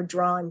people are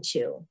drawn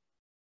to.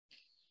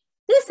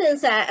 This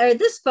insect, or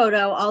this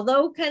photo,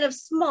 although kind of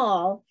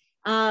small,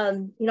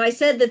 you know, I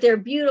said that they're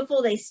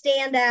beautiful, they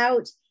stand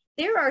out.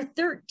 There are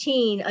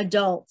 13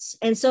 adults,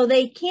 and so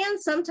they can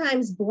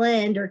sometimes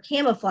blend or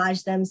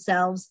camouflage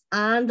themselves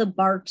on the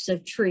barks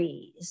of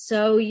trees.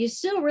 So you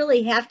still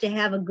really have to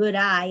have a good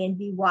eye and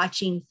be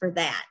watching for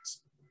that.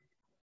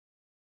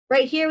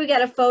 Right here, we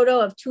got a photo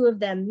of 2 of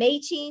them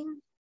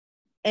mating,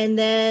 and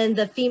then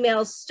the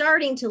females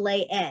starting to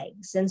lay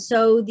eggs. And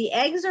so the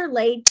eggs are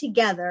laid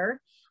together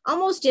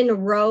almost in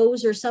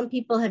rows, or some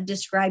people have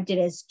described it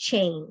as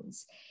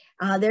chains.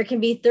 There can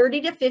be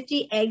 30 to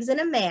 50 eggs in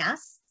a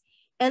mass.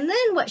 And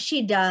then what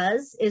she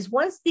does is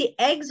once the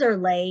eggs are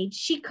laid,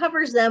 she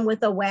covers them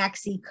with a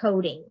waxy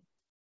coating.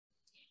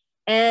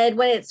 And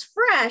when it's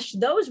fresh,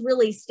 those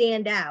really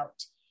stand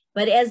out.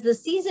 But as the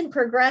season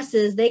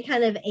progresses, they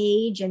kind of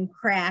age and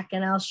crack,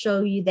 and I'll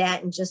show you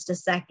that in just a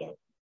second.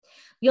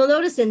 You'll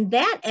notice in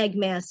that egg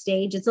mass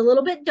stage, it's a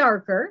little bit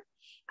darker,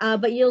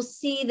 but you'll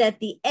see that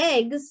the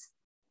eggs,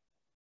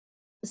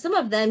 some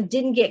of them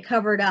didn't get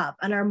covered up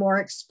and are more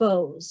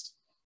exposed.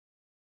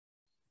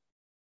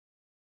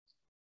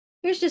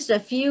 Here's just a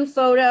few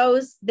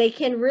photos. They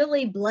can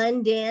really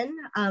blend in.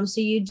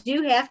 So you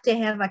do have to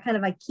have a kind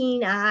of a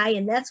keen eye,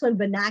 and that's when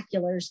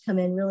binoculars come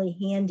in really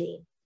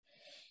handy.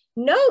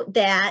 Note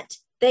that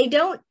they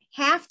don't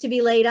have to be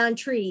laid on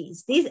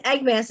trees. These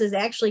egg masses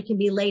actually can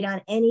be laid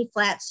on any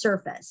flat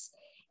surface.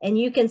 And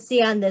you can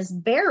see on this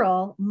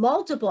barrel,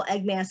 multiple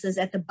egg masses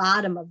at the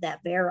bottom of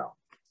that barrel.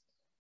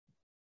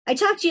 I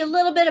talked to you a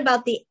little bit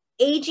about the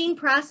aging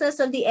process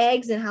of the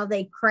eggs and how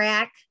they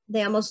crack.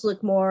 They almost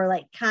look more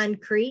like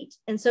concrete.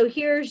 And so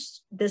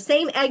here's the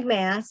same egg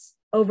mass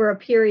over a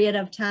period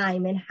of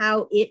time and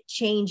how it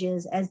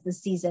changes as the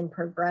season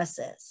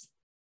progresses.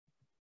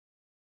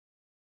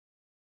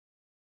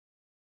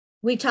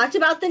 We talked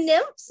about the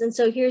nymphs, and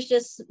so here's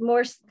just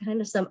more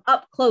kind of some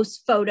up close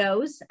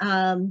photos.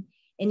 And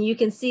you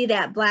can see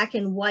that black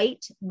and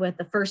white with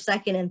the first,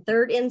 second, and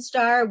third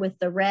instar, with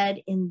the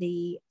red in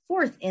the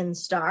fourth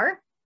instar.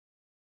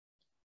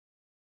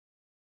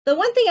 The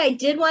one thing I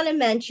did want to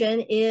mention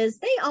is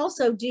they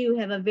also do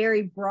have a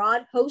very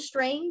broad host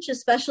range,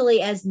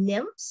 especially as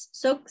nymphs.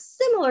 So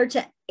similar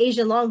to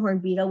Asian longhorn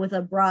beetle with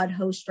a broad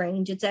host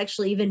range, it's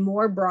actually even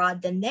more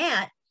broad than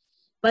that.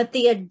 But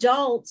the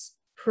adults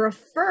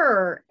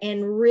prefer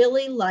and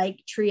really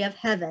like tree of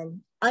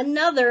heaven,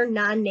 another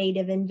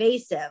non-native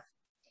invasive.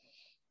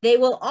 They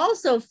will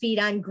also feed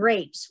on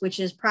grapes, which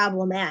is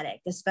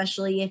problematic,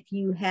 especially if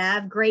you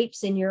have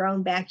grapes in your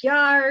own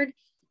backyard,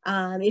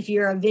 if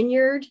you're a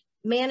vineyard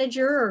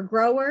manager or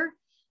grower.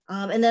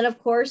 And then of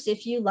course,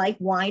 if you like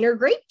wine or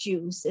grape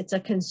juice, it's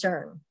a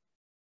concern.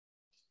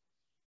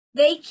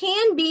 They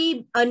can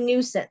be a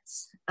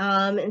nuisance.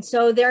 And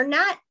so they're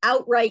not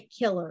outright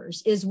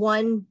killers is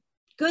one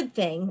good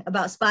thing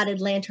about spotted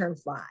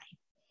lanternfly.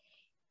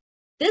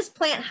 This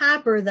plant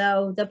hopper,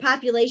 though, the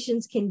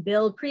populations can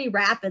build pretty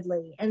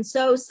rapidly. And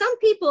so some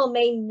people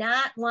may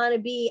not want to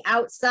be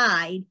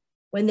outside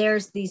when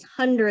there's these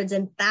hundreds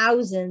and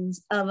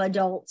thousands of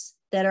adults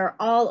that are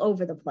all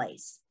over the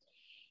place.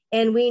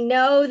 And we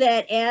know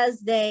that as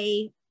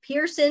they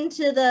pierce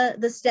into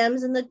the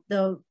stems and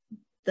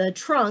the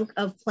trunk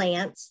of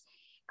plants,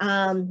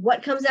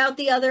 what comes out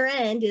the other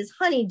end is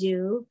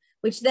honeydew,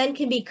 which then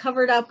can be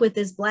covered up with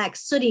this black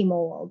sooty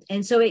mold.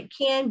 And so it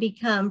can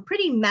become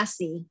pretty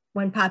messy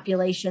when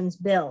populations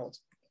build.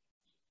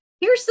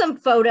 Here's some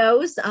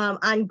photos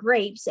on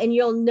grapes, and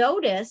you'll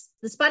notice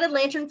the spotted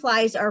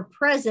lanternflies are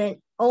present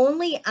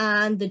only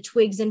on the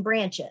twigs and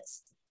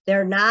branches.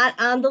 They're not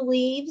on the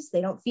leaves.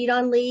 They don't feed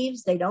on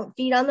leaves. They don't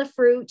feed on the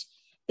fruit.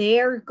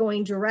 They're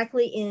going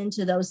directly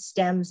into those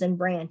stems and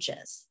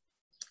branches.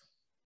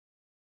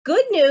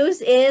 Good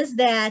news is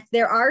that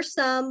there are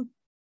some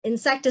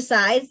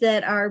insecticides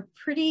that are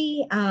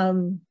pretty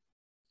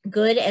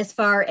good as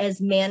far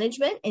as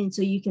management. And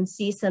so you can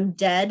see some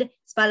dead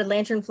spotted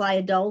lanternfly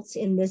adults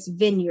in this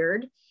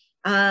vineyard.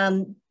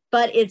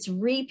 but it's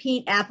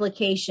repeat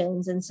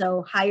applications. And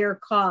so higher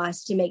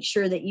cost to make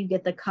sure that you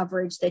get the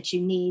coverage that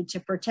you need to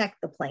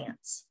protect the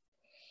plants.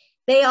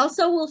 They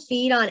also will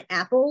feed on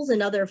apples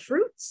and other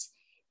fruits.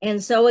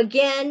 And so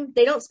again,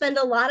 they don't spend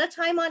a lot of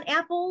time on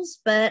apples,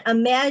 but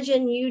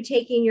imagine you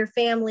taking your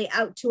family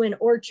out to an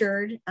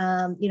orchard,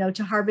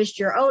 to harvest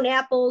your own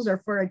apples or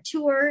for a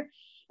tour,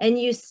 and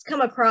you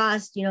come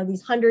across,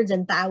 these hundreds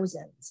and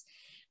thousands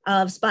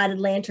of spotted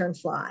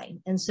lanternfly.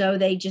 And so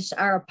they just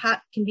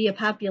can be a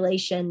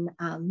population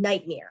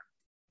nightmare.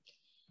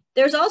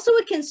 There's also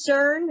a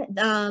concern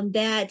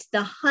that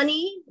the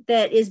honey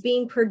that is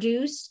being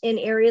produced in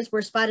areas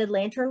where spotted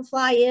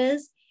lanternfly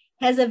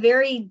has a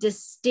very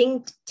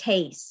distinct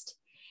taste.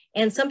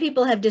 And some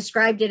people have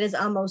described it as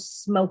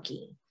almost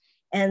smoky.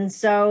 And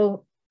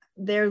so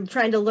they're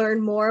trying to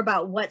learn more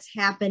about what's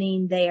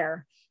happening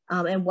there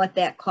and what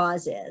that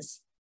cause is.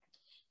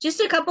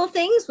 Just a couple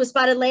things with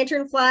spotted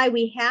lanternfly,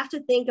 we have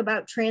to think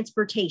about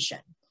transportation.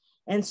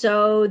 And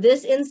so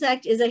this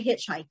insect is a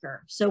hitchhiker.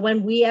 So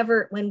when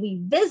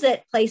we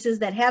visit places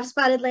that have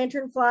spotted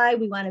lanternfly,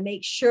 we want to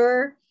make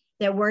sure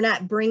that we're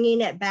not bringing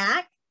it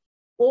back.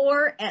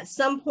 Or at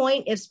some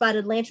point, if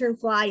spotted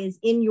lanternfly is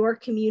in your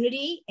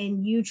community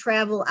and you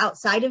travel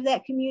outside of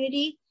that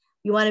community,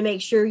 you want to make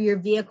sure your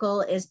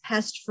vehicle is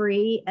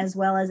pest-free as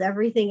well as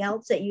everything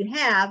else that you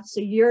have,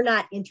 so you're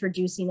not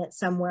introducing it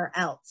somewhere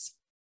else.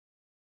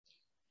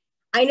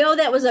 I know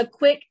that was a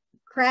quick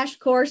crash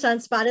course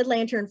on spotted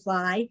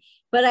lanternfly,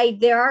 but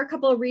there are a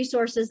couple of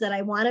resources that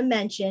I want to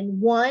mention.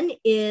 One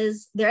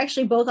is, they're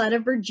actually both out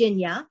of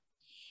Virginia.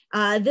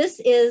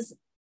 This is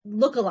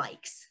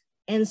lookalikes.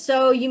 And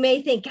so you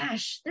may think,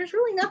 gosh, there's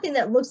really nothing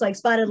that looks like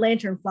spotted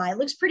lanternfly. It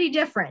looks pretty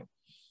different.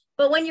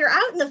 But when you're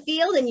out in the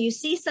field and you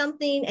see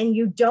something and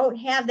you don't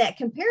have that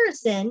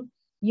comparison,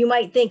 you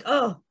might think,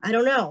 oh, I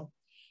don't know.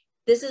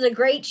 This is a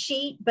great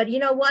sheet, but you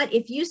know what?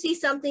 If you see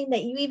something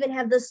that you even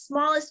have the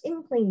smallest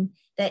inkling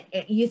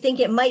that you think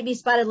it might be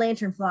spotted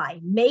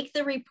lanternfly, make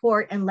the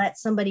report and let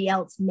somebody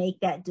else make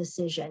that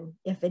decision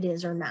if it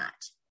is or not.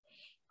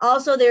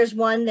 Also, there's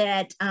one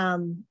that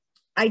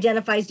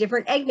identifies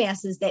different egg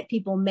masses that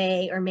people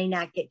may or may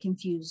not get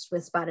confused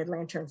with spotted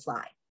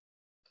lanternfly.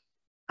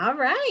 All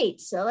right,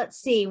 so let's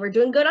see, we're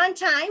doing good on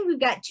time. We've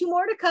got 2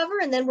 more to cover,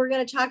 and then we're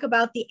going to talk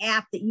about the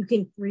app that you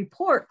can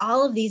report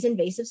all of these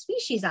invasive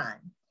species on.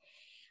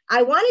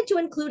 I wanted to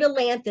include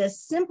Ailanthus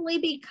simply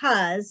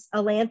because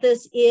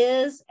Ailanthus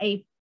is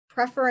a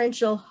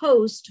preferential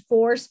host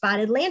for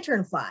spotted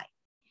lanternfly.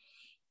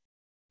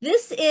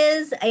 This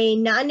is a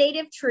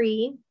non-native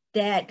tree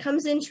that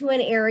comes into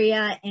an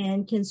area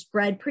and can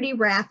spread pretty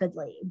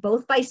rapidly,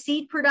 both by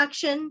seed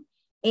production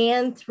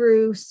and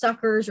through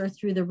suckers or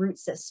through the root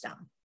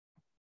system.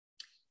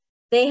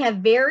 They have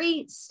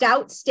very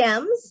stout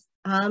stems.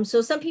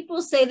 So some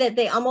people say that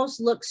they almost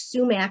look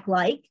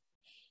sumac-like,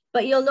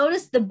 but you'll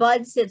notice the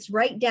bud sits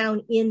right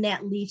down in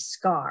that leaf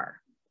scar.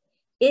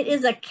 It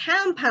is a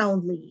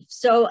compound leaf.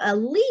 So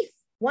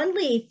one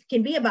leaf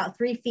can be about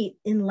 3 feet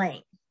in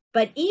length,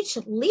 but each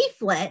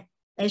leaflet,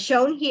 as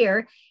shown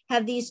here,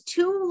 have these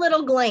 2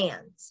 little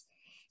glands.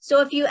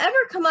 So if you ever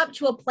come up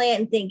to a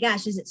plant and think,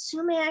 gosh, is it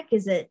sumac?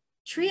 Is it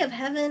tree of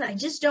heaven? I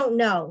just don't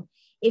know.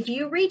 If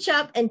you reach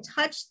up and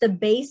touch the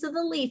base of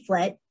the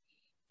leaflet,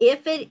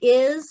 if it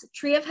is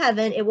tree of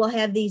heaven, it will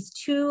have these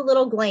 2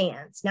 little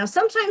glands. Now,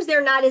 sometimes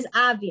they're not as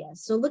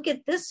obvious. So look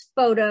at this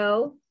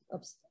photo.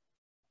 Oops.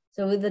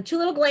 So the 2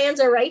 little glands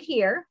are right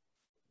here.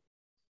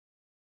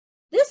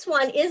 This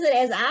one isn't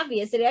as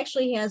obvious. It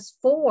actually has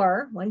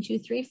 4, 1, 2,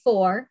 3,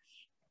 4,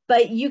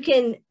 but you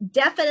can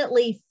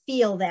definitely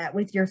feel that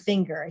with your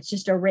finger. It's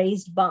just a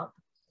raised bump.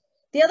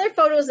 The other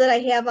photos that I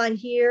have on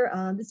here,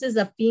 this is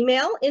a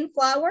female in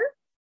flower,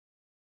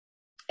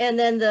 and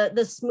then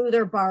the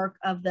smoother bark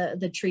of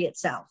the tree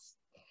itself.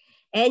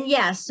 And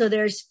yes, so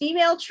there's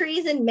female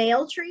trees and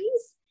male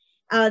trees.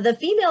 The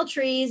female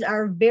trees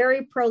are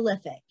very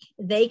prolific.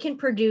 They can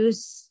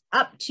produce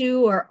up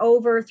to or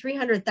over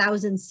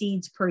 300,000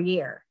 seeds per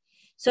year.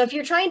 So if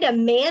you're trying to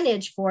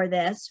manage for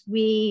this,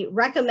 we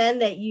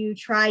recommend that you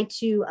try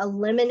to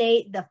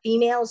eliminate the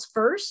females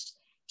first,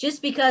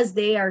 just because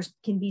they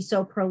can be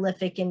so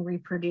prolific and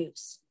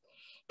reproduce.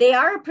 They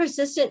are a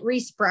persistent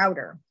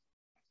resprouter.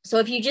 So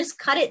if you just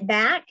cut it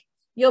back,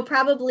 you'll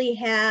probably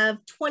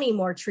have 20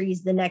 more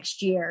trees the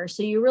next year.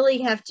 So you really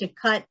have to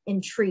cut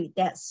and treat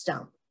that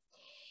stump.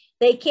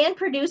 They can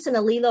produce an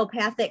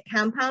allelopathic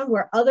compound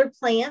where other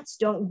plants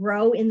don't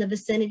grow in the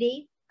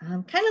vicinity,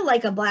 kind of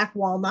like a black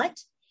walnut.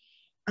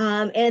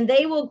 And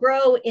they will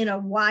grow in a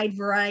wide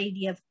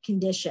variety of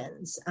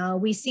conditions.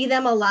 We see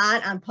them a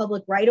lot on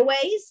public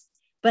right-of-ways,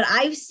 but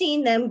I've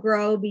seen them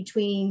grow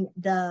between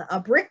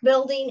a brick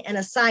building and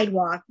a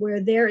sidewalk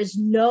where there is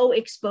no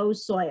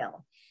exposed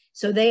soil.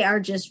 So they are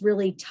just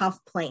really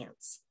tough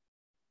plants.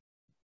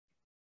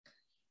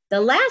 The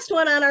last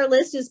one on our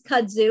list is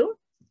kudzu.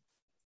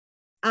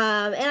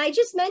 And I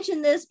just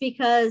mentioned this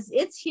because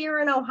it's here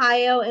in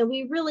Ohio and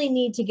we really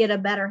need to get a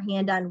better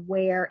hand on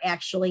where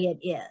actually it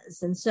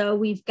is. And so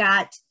we've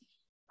got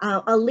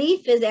A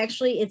leaf is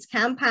actually its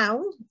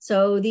compound.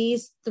 So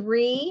these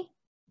 3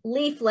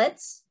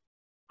 leaflets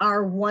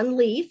are 1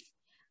 leaf.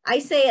 I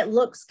say it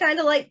looks kind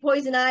of like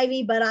poison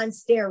ivy, but on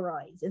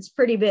steroids. It's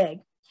pretty big.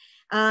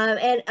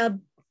 And a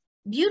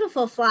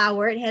beautiful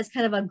flower. It has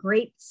kind of a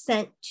grape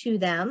scent to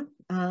them.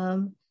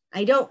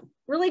 I don't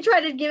really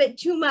try to give it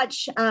too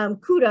much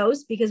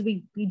kudos because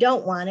we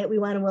don't want it. We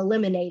want to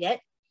eliminate it.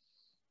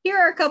 Here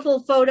are a couple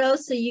of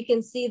photos so you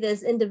can see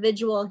this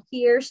individual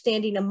here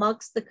standing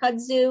amongst the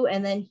kudzu,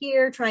 and then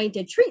here trying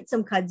to treat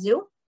some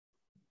kudzu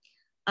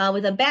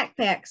with a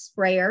backpack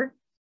sprayer.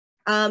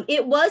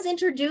 It was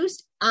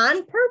introduced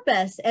on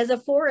purpose as a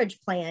forage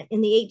plant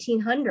in the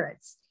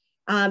 1800s,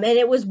 and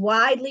it was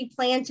widely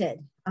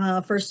planted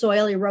for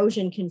soil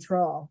erosion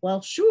control.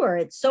 Well, sure,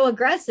 it's so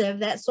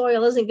aggressive that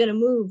soil isn't going to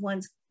move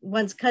once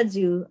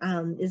kudzu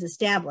is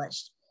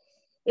established.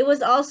 It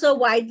was also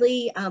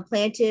widely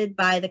planted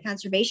by the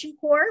Conservation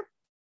Corps,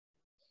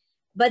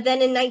 but then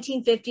in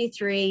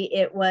 1953,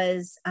 it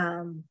was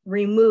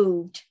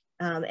removed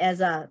as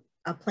a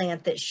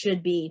plant that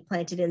should be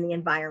planted in the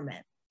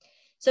environment.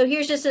 So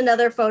here's just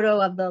another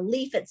photo of the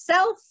leaf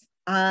itself.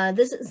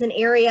 This is an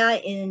area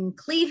in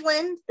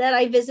Cleveland that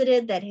I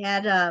visited that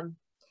had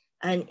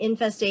an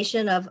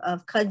infestation of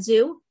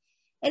kudzu,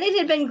 and it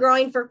had been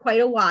growing for quite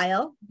a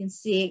while. You can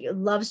see it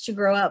loves to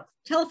grow up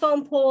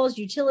telephone poles,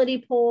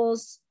 utility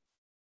poles,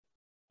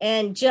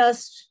 and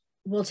just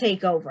will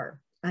take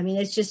over. I mean,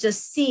 it's just a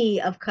sea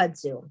of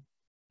kudzu.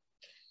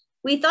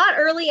 We thought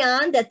early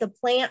on that the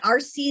plant, our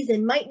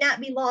season might not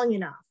be long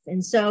enough.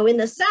 And so in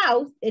the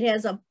South, it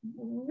has a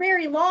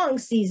very long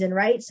season,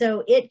 right?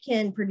 So it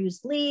can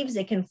produce leaves,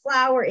 it can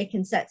flower, it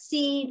can set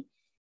seed.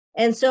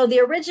 And so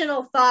the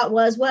original thought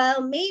was,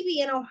 well, maybe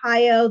in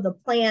Ohio, the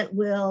plant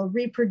will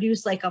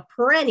reproduce like a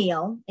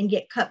perennial and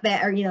get cut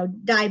back or,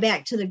 die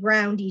back to the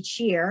ground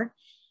each year,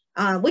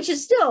 which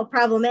is still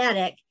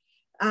problematic.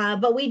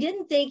 But we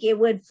didn't think it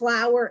would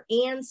flower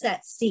and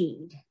set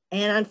seed.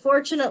 And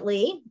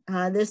unfortunately,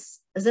 this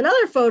is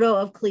another photo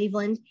of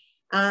Cleveland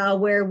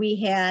where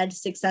we had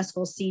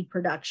successful seed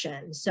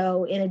production.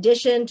 So in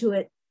addition to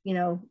it,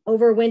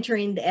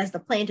 overwintering as the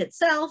plant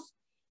itself,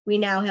 we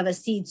now have a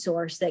seed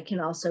source that can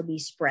also be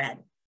spread.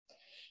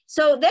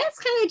 So that's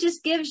kind of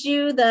just gives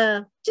you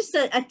a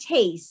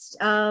taste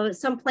of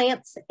some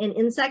plants and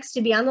insects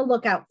to be on the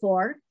lookout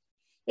for.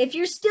 If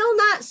you're still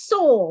not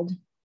sold,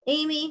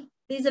 Amy,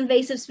 these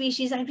invasive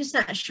species, I'm just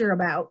not sure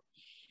about.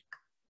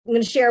 I'm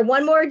going to share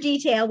one more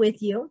detail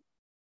with you.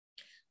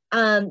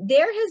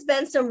 There has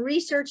been some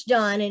research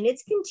done, and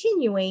it's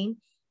continuing,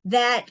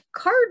 that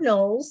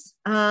cardinals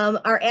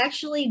are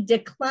actually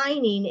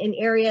declining in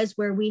areas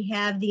where we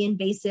have the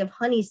invasive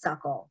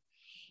honeysuckle.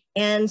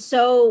 And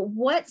so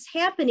what's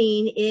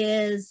happening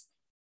is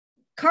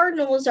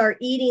cardinals are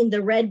eating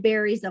the red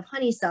berries of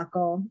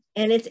honeysuckle,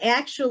 and it's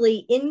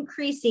actually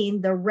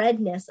increasing the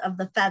redness of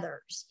the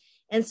feathers.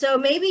 And so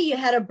maybe you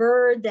had a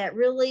bird that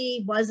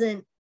really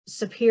wasn't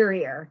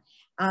superior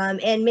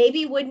and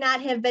maybe would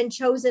not have been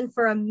chosen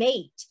for a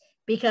mate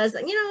because,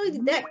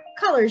 that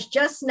color's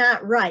just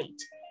not right.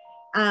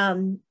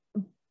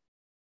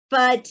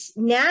 But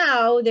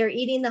now they're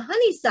eating the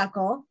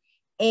honeysuckle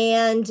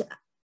and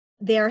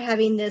they're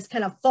having this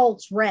kind of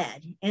false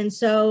red. And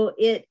so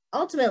it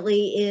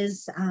ultimately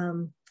is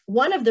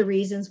one of the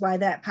reasons why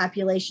that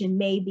population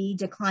may be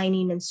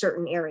declining in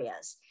certain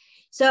areas.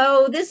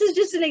 So this is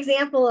just an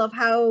example of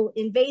how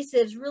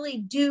invasives really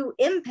do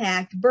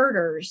impact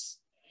birders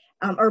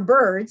or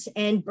birds,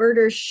 and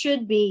birders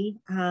should be,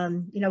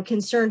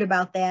 concerned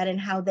about that and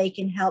how they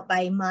can help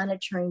by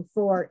monitoring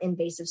for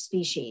invasive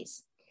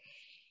species.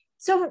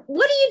 So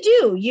what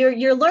do?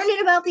 You're learning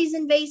about these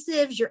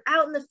invasives, you're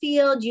out in the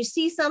field, you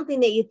see something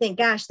that you think,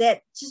 gosh,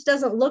 that just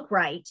doesn't look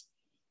right.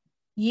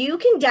 You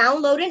can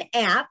download an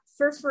app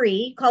for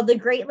free called the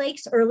Great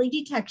Lakes Early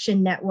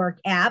Detection Network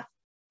app.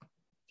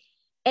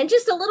 And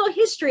just a little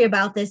history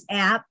about this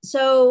app.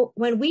 So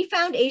when we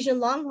found Asian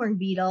longhorn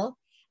beetle,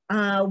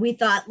 we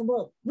thought,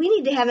 well, we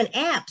need to have an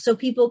app so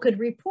people could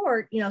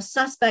report,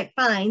 suspect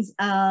finds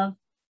of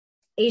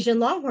Asian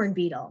longhorn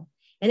beetle.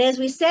 And as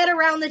we sat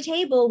around the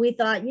table, we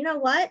thought, you know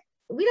what?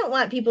 We don't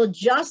want people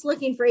just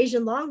looking for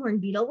Asian longhorn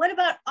beetle. What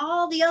about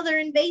all the other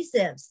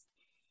invasives?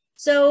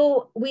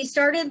 So we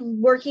started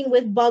working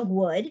with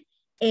bugwood,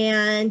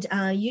 and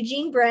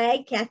Eugene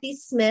Bragg, Kathy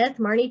Smith,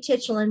 Marnie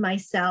Titchell, and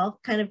myself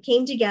kind of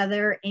came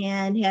together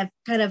and have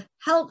kind of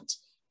helped,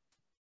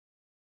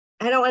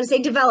 I don't want to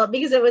say develop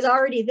because it was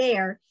already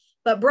there,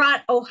 but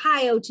brought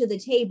Ohio to the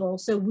table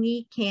so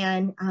we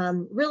can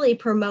really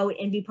promote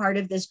and be part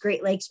of this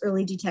Great Lakes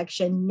Early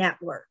Detection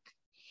Network.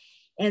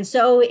 And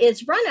so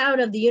it's run out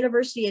of the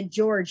University of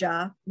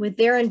Georgia with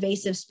their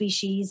invasive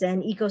species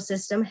and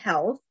ecosystem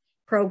health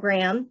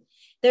program.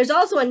 There's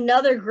also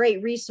another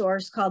great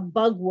resource called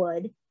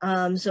Bugwood.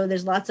 So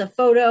there's lots of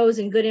photos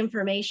and good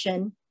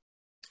information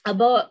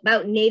about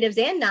natives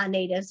and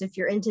non-natives if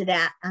you're into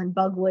that on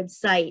Bugwood's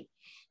site.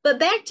 But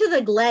back to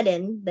the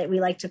Glidden that we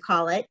like to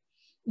call it,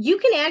 you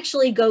can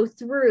actually go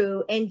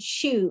through and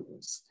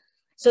choose.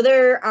 So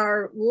there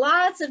are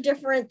lots of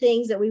different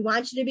things that we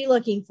want you to be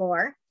looking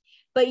for,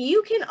 but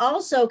you can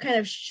also kind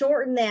of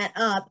shorten that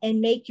up and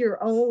make your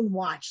own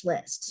watch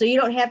list. So you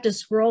don't have to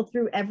scroll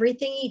through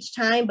everything each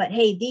time, but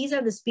hey, these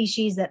are the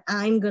species that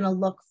I'm going to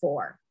look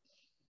for.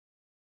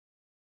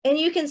 And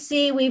you can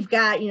see we've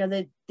got, you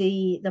know,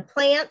 the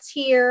plants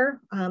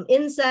here,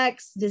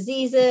 insects,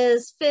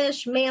 diseases,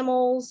 fish,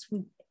 mammals.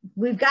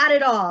 We've got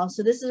it all.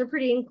 So this is a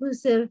pretty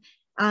inclusive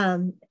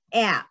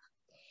app.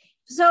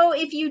 So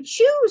if you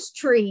choose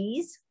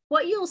trees,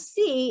 what you'll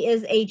see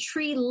is a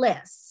tree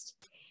list.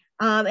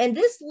 And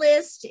this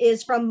list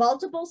is from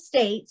multiple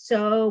states.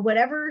 So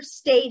whatever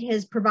state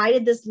has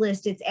provided this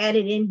list, it's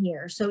added in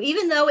here. So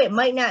even though it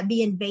might not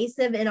be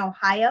invasive in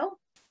Ohio,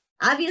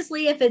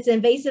 obviously if it's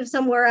invasive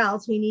somewhere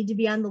else, we need to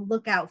be on the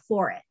lookout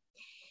for it.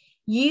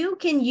 You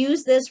can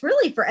use this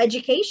really for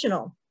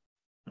educational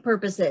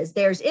purposes.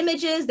 There's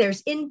images,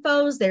 there's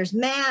infos, there's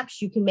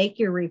maps. You can make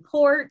your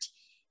report.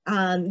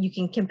 You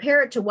can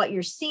compare it to what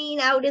you're seeing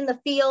out in the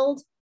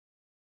field.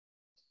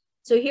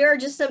 So here are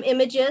just some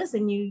images,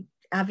 and you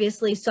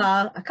obviously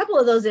saw a couple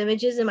of those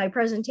images in my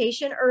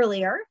presentation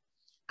earlier.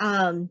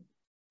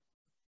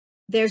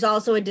 There's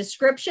also a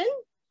description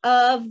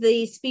of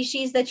the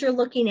species that you're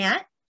looking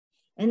at.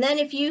 And then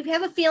if you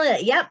have a feeling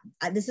that, yep,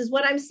 this is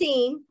what I'm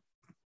seeing,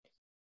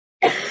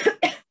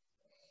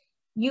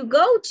 you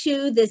go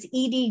to this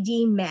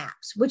EDD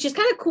maps, which is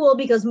kind of cool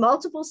because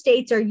multiple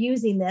states are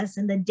using this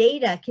and the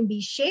data can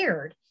be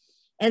shared.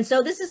 And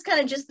so this is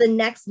kind of just the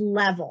next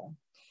level.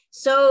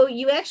 So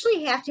you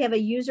actually have to have a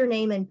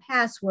username and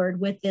password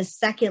with this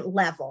second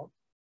level.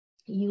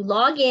 You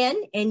log in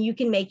and you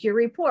can make your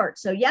report.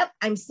 So yep,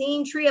 I'm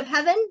seeing tree of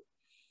heaven.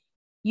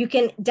 You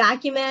can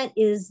document,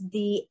 is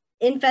the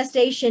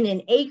infestation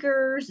in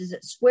acres? Is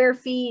it square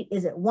feet?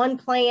 Is it one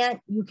plant?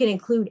 You can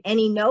include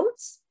any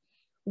notes.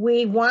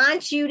 We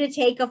want you to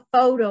take a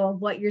photo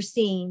of what you're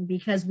seeing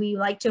because we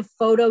like to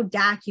photo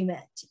document.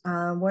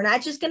 We're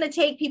not just going to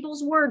take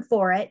people's word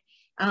for it.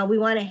 We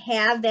want to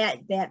have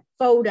that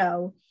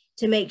photo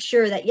to make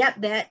sure that,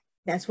 yep,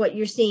 that's what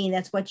you're seeing.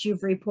 That's what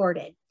you've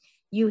reported.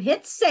 You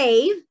hit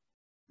save,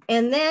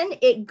 and then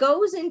it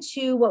goes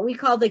into what we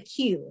call the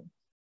queue.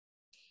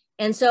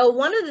 And so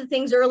one of the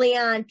things early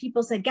on,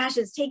 people said, gosh,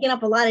 it's taking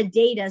up a lot of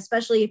data,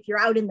 especially if you're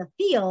out in the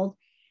field.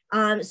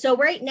 So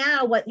right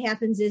now what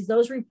happens is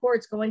those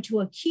reports go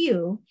into a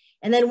queue.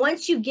 And then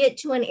once you get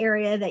to an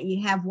area that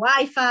you have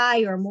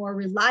Wi-Fi or more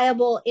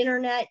reliable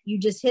internet, you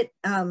just hit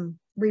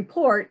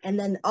report. And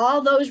then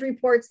all those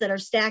reports that are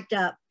stacked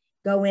up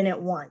go in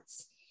at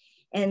once.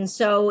 And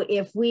so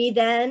if we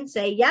then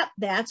say, yep,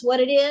 that's what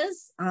it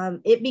is,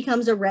 it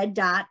becomes a red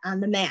dot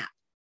on the map.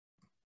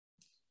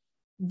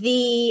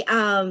 The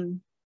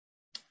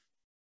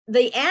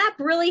app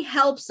really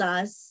helps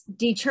us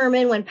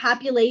determine when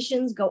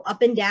populations go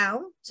up and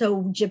down.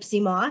 So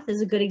gypsy moth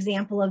is a good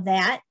example of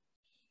that.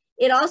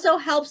 It also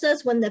helps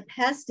us when the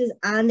pest is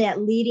on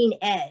that leading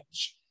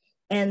edge.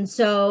 And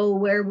so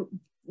where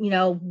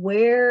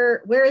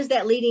is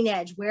that leading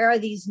edge? Where are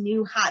these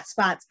new hot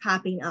spots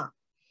popping up?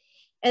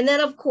 And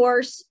then of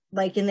course,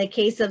 like in the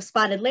case of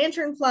spotted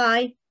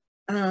lanternfly,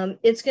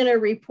 it's going to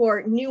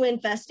report new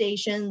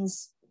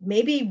infestations,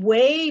 maybe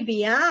way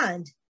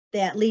beyond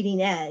that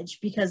leading edge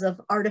because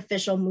of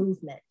artificial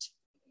movement.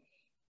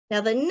 Now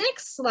the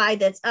next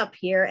slide that's up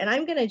here, and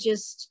I'm going to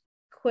just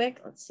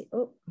let's see.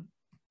 Oh,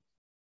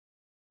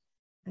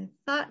 I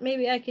thought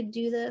maybe I could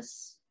do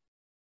this.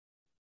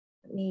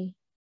 Let me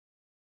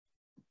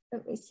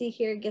see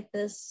here, get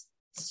this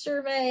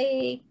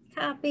survey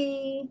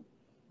copy.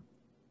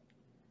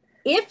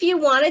 If you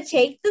want to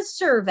take the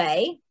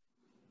survey,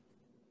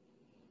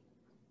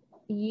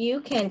 you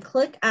can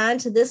click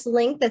onto this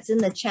link that's in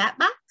the chat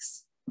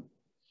box.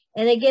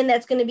 And again,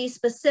 that's going to be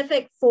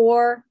specific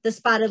for the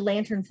spotted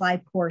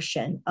lanternfly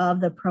portion of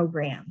the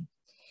program.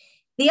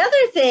 The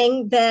other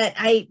thing that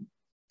I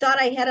thought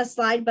I had a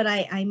slide, but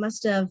I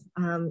must have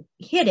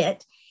hit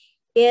it,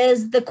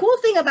 is the cool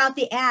thing about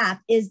the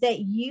app is that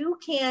you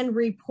can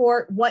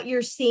report what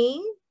you're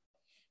seeing,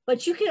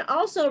 but you can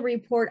also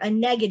report a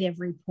negative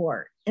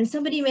report. And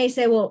somebody may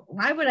say, well,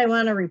 why would I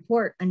want to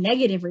report a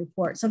negative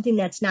report, something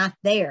that's not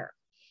there?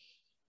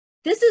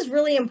 This is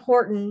really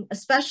important,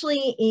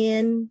 especially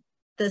in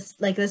this,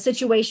 like the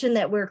situation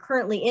that we're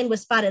currently in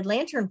with spotted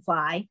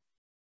lanternfly.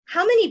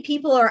 How many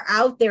people are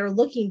out there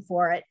looking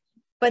for it,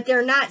 but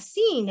they're not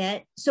seeing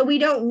it, so we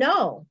don't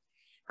know.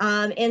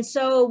 And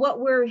so what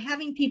we're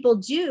having people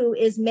do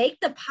is make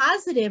the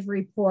positive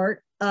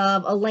report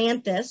of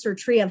Atlantis or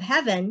tree of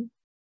heaven,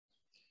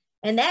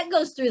 and that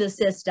goes through the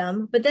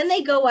system, but then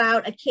they go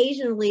out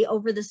occasionally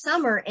over the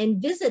summer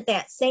and visit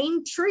that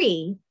same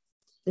tree.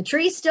 The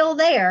tree's still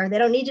there. They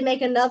don't need to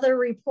make another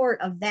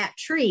report of that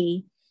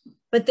tree,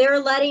 but they're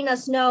letting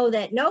us know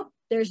that, nope,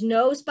 there's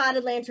no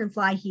spotted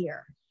lanternfly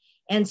here.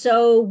 And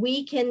so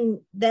we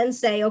can then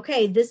say,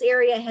 okay, this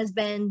area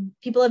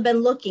people have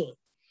been looking.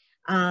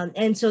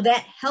 And so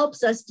that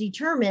helps us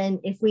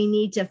determine if we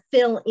need to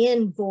fill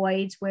in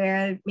voids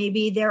where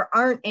maybe there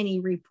aren't any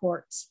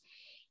reports.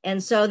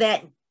 And so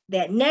that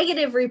that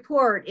negative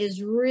report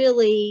is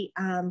really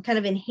kind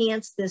of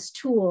enhanced this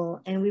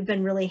tool, and we've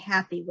been really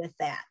happy with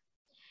that.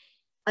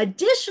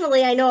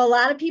 Additionally, I know a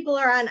lot of people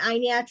are on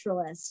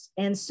iNaturalist,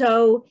 and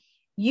so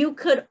you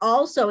could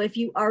also, if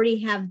you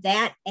already have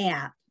that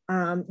app,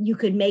 you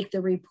could make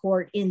the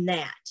report in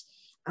that.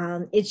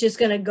 It's just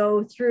going to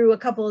go through a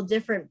couple of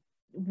different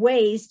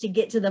ways to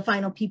get to the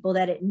final people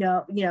that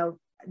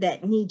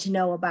that need to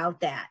know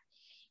about that.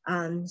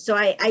 So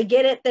I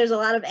get it. There's a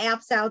lot of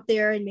apps out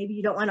there, and maybe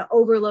you don't want to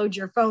overload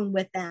your phone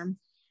with them.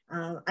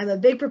 I'm a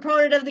big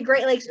proponent of the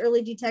Great Lakes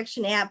Early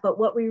Detection app, but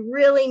what we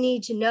really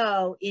need to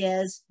know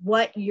is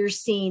what you're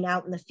seeing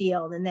out in the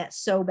field, and that's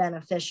so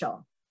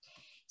beneficial.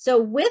 So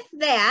with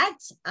that,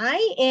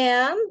 I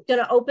am going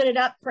to open it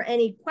up for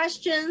any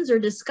questions or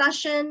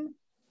discussion.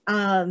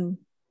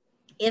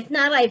 If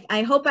not,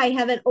 I hope I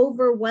haven't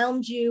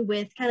overwhelmed you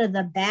with kind of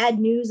the bad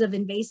news of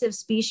invasive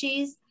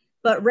species,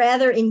 but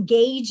rather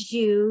engaged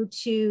you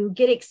to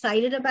get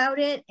excited about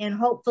it and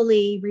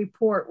hopefully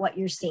report what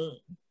you're seeing.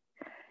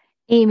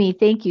 Amy,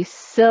 thank you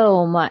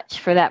so much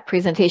for that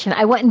presentation.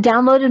 I went and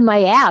downloaded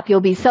my app.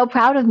 You'll be so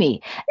proud of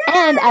me.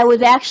 And I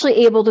was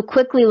actually able to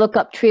quickly look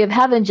up Tree of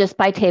Heaven just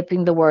by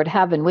typing the word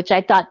heaven, which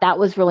I thought that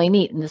was really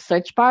neat in the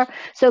search bar.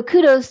 So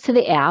kudos to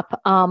the app.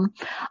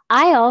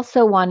 I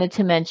also wanted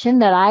to mention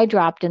that I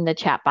dropped in the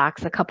chat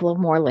box a couple of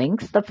more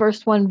links. The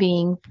first one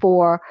being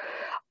for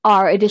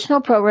our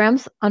additional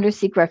programs under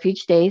Seek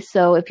Refuge Day.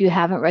 So if you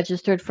haven't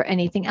registered for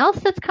anything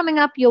else that's coming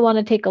up, you'll want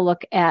to take a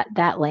look at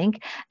that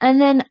link. And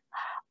then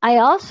I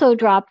also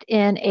dropped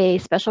in a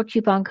special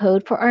coupon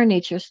code for our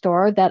nature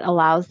store that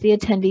allows the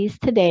attendees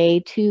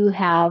today to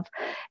have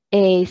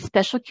a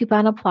special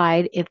coupon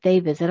applied if they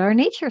visit our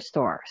nature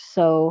store.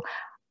 So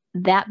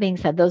that being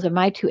said, those are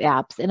my two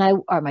apps,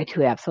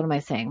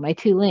 my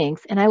two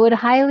links. And I would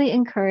highly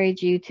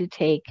encourage you to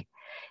take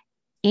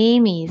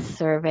Amy's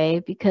survey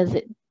because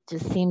it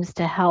just seems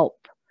to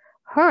help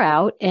her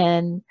out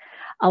and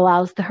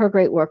allows her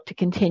great work to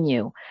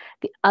continue.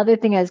 The other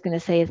thing I was going to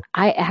say is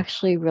I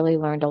actually really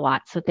learned a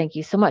lot. So thank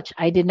you so much.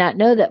 I did not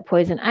know that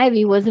poison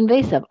ivy was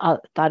invasive. I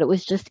thought it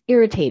was just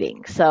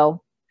irritating.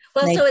 So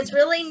so it's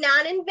really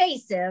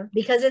non-invasive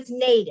because it's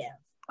native.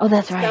 Oh,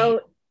 that's right.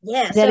 So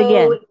yeah. So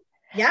again.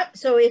 Yep.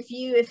 So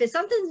if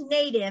something's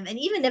native, and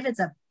even if it's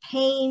a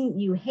pain,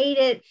 you hate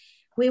it,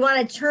 we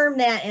want to term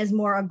that as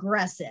more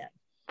aggressive.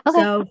 Okay.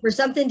 So for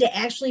something to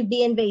actually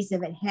be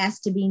invasive, it has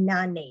to be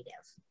non-native.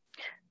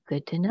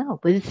 Good to know,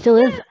 but it still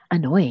is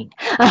annoying.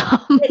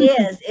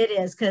 It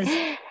is because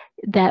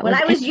when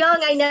I was young,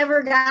 I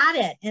never got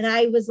it. And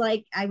I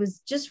was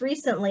just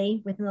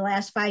recently, within the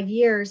last 5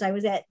 years, I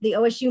was at the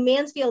OSU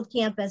Mansfield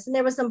campus, and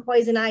there was some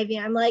poison ivy.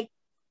 I'm like,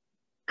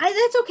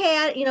 that's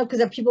okay.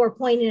 Because people were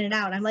pointing it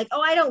out. I'm like,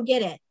 oh, I don't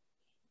get it.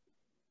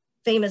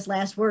 Famous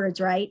last words,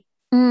 right?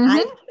 Mm-hmm.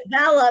 I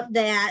developed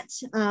that,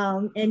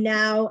 and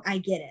now I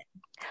get it.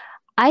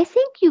 I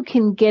think you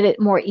can get it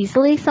more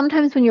easily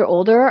sometimes when you're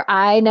older.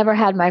 I never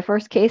had my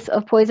first case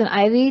of poison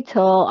ivy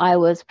till I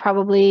was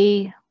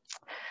probably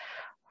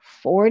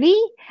 40.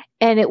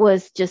 And it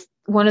was just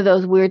one of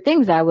those weird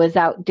things. I was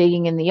out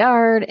digging in the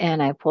yard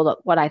and I pulled up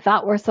what I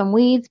thought were some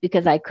weeds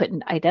because I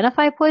couldn't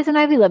identify poison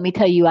ivy. Let me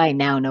tell you, I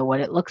now know what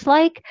it looks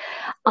like.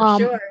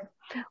 Sure.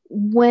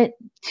 Went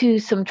to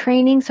some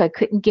training, so I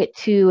couldn't get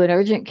to an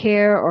urgent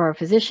care or a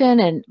physician,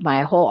 and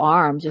my whole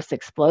arm just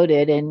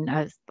exploded. And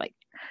I was like,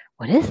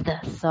 what is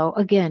this? So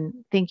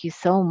again, thank you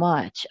so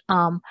much.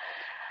 I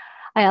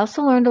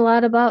also learned a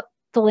lot about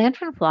the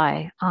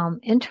lanternfly.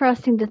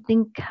 Interesting to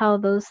think how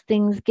those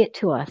things get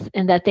to us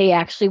and that they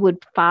actually would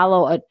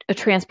follow a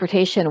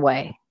transportation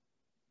way.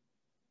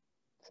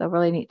 So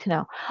really neat to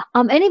know.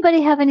 Anybody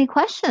have any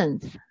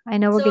questions? I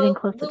know we're getting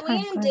close to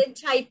time. Luann did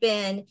type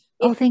in.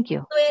 Thank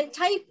you. Luann,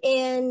 type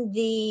in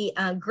the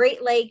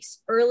Great Lakes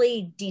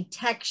Early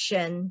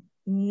Detection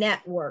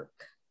Network.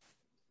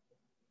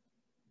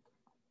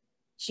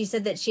 She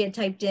said that she had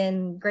typed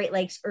in Great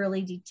Lakes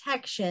Early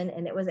Detection,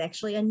 and it was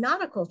actually a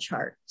nautical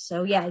chart.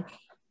 So yeah,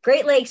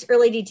 Great Lakes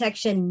Early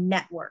Detection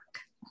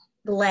Network,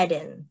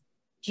 Gledin,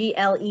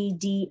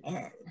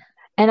 Gledn.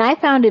 And I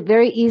found it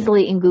very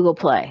easily in Google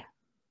Play.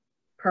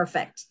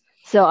 Perfect.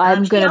 So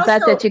I'm going to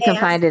bet that you can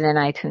find it in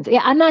iTunes.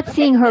 Yeah, I'm not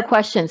seeing her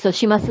question, so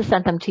she must have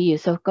sent them to you.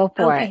 So go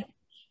for it.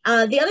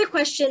 The other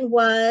question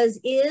was,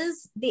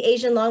 is the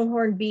Asian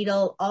longhorn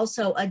beetle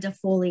also a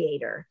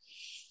defoliator?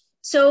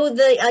 So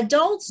the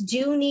adults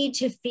do need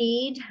to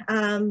feed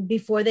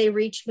before they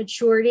reach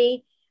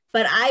maturity,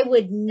 but I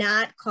would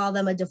not call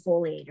them a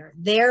defoliator.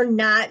 They're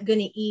not going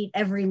to eat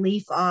every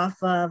leaf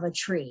off of a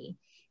tree.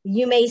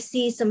 You may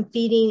see some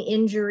feeding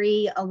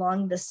injury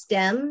along the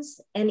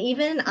stems and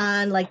even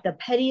on like the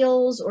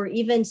petioles or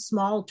even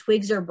small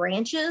twigs or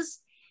branches.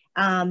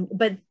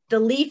 But the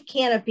leaf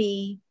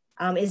canopy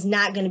is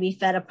not going to be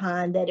fed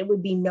upon that it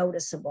would be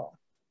noticeable.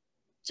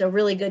 So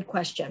really good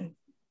question.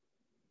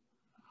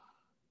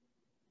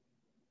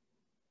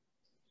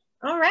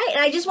 All right, and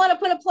I just want to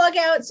put a plug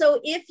out. So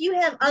if you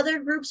have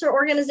other groups or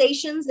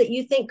organizations that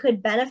you think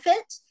could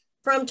benefit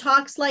from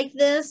talks like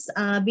this,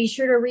 be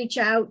sure to reach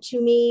out to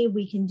me.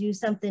 We can do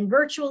something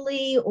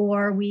virtually,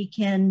 or we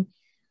can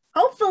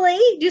hopefully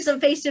do some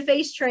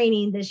face-to-face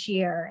training this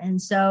year.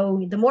 And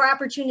so the more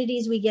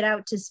opportunities we get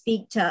out to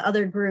speak to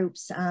other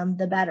groups,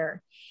 the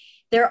better.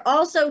 There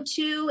also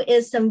too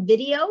is some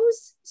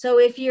videos. So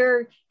if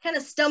you're kind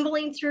of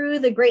stumbling through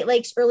the Great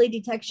Lakes Early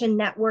Detection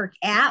Network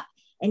app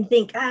and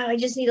think, oh, I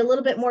just need a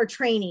little bit more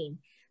training,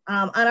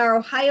 on our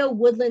Ohio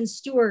Woodland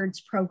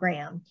Stewards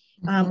program,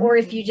 or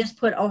if you just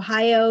put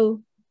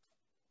Ohio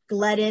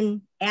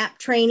Glidden app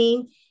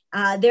training,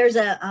 there's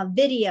a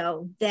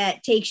video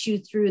that takes you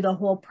through the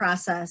whole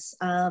process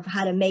of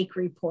how to make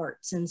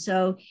reports. And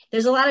so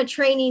there's a lot of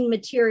training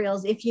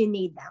materials if you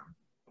need them.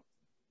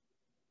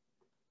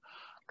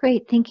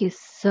 Great. Thank you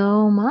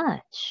so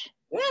much.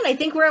 Yeah, and I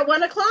think we're at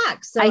 1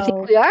 o'clock. So I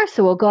think we are.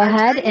 So we'll go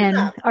ahead,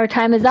 and our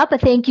time is up.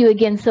 But thank you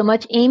again so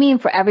much, Amy,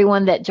 and for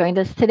everyone that joined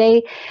us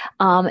today.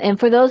 And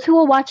for those who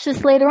will watch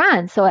this later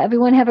on. So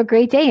everyone have a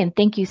great day, and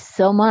thank you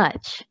so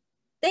much.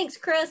 Thanks,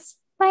 Chris.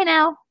 Bye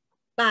now.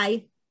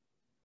 Bye.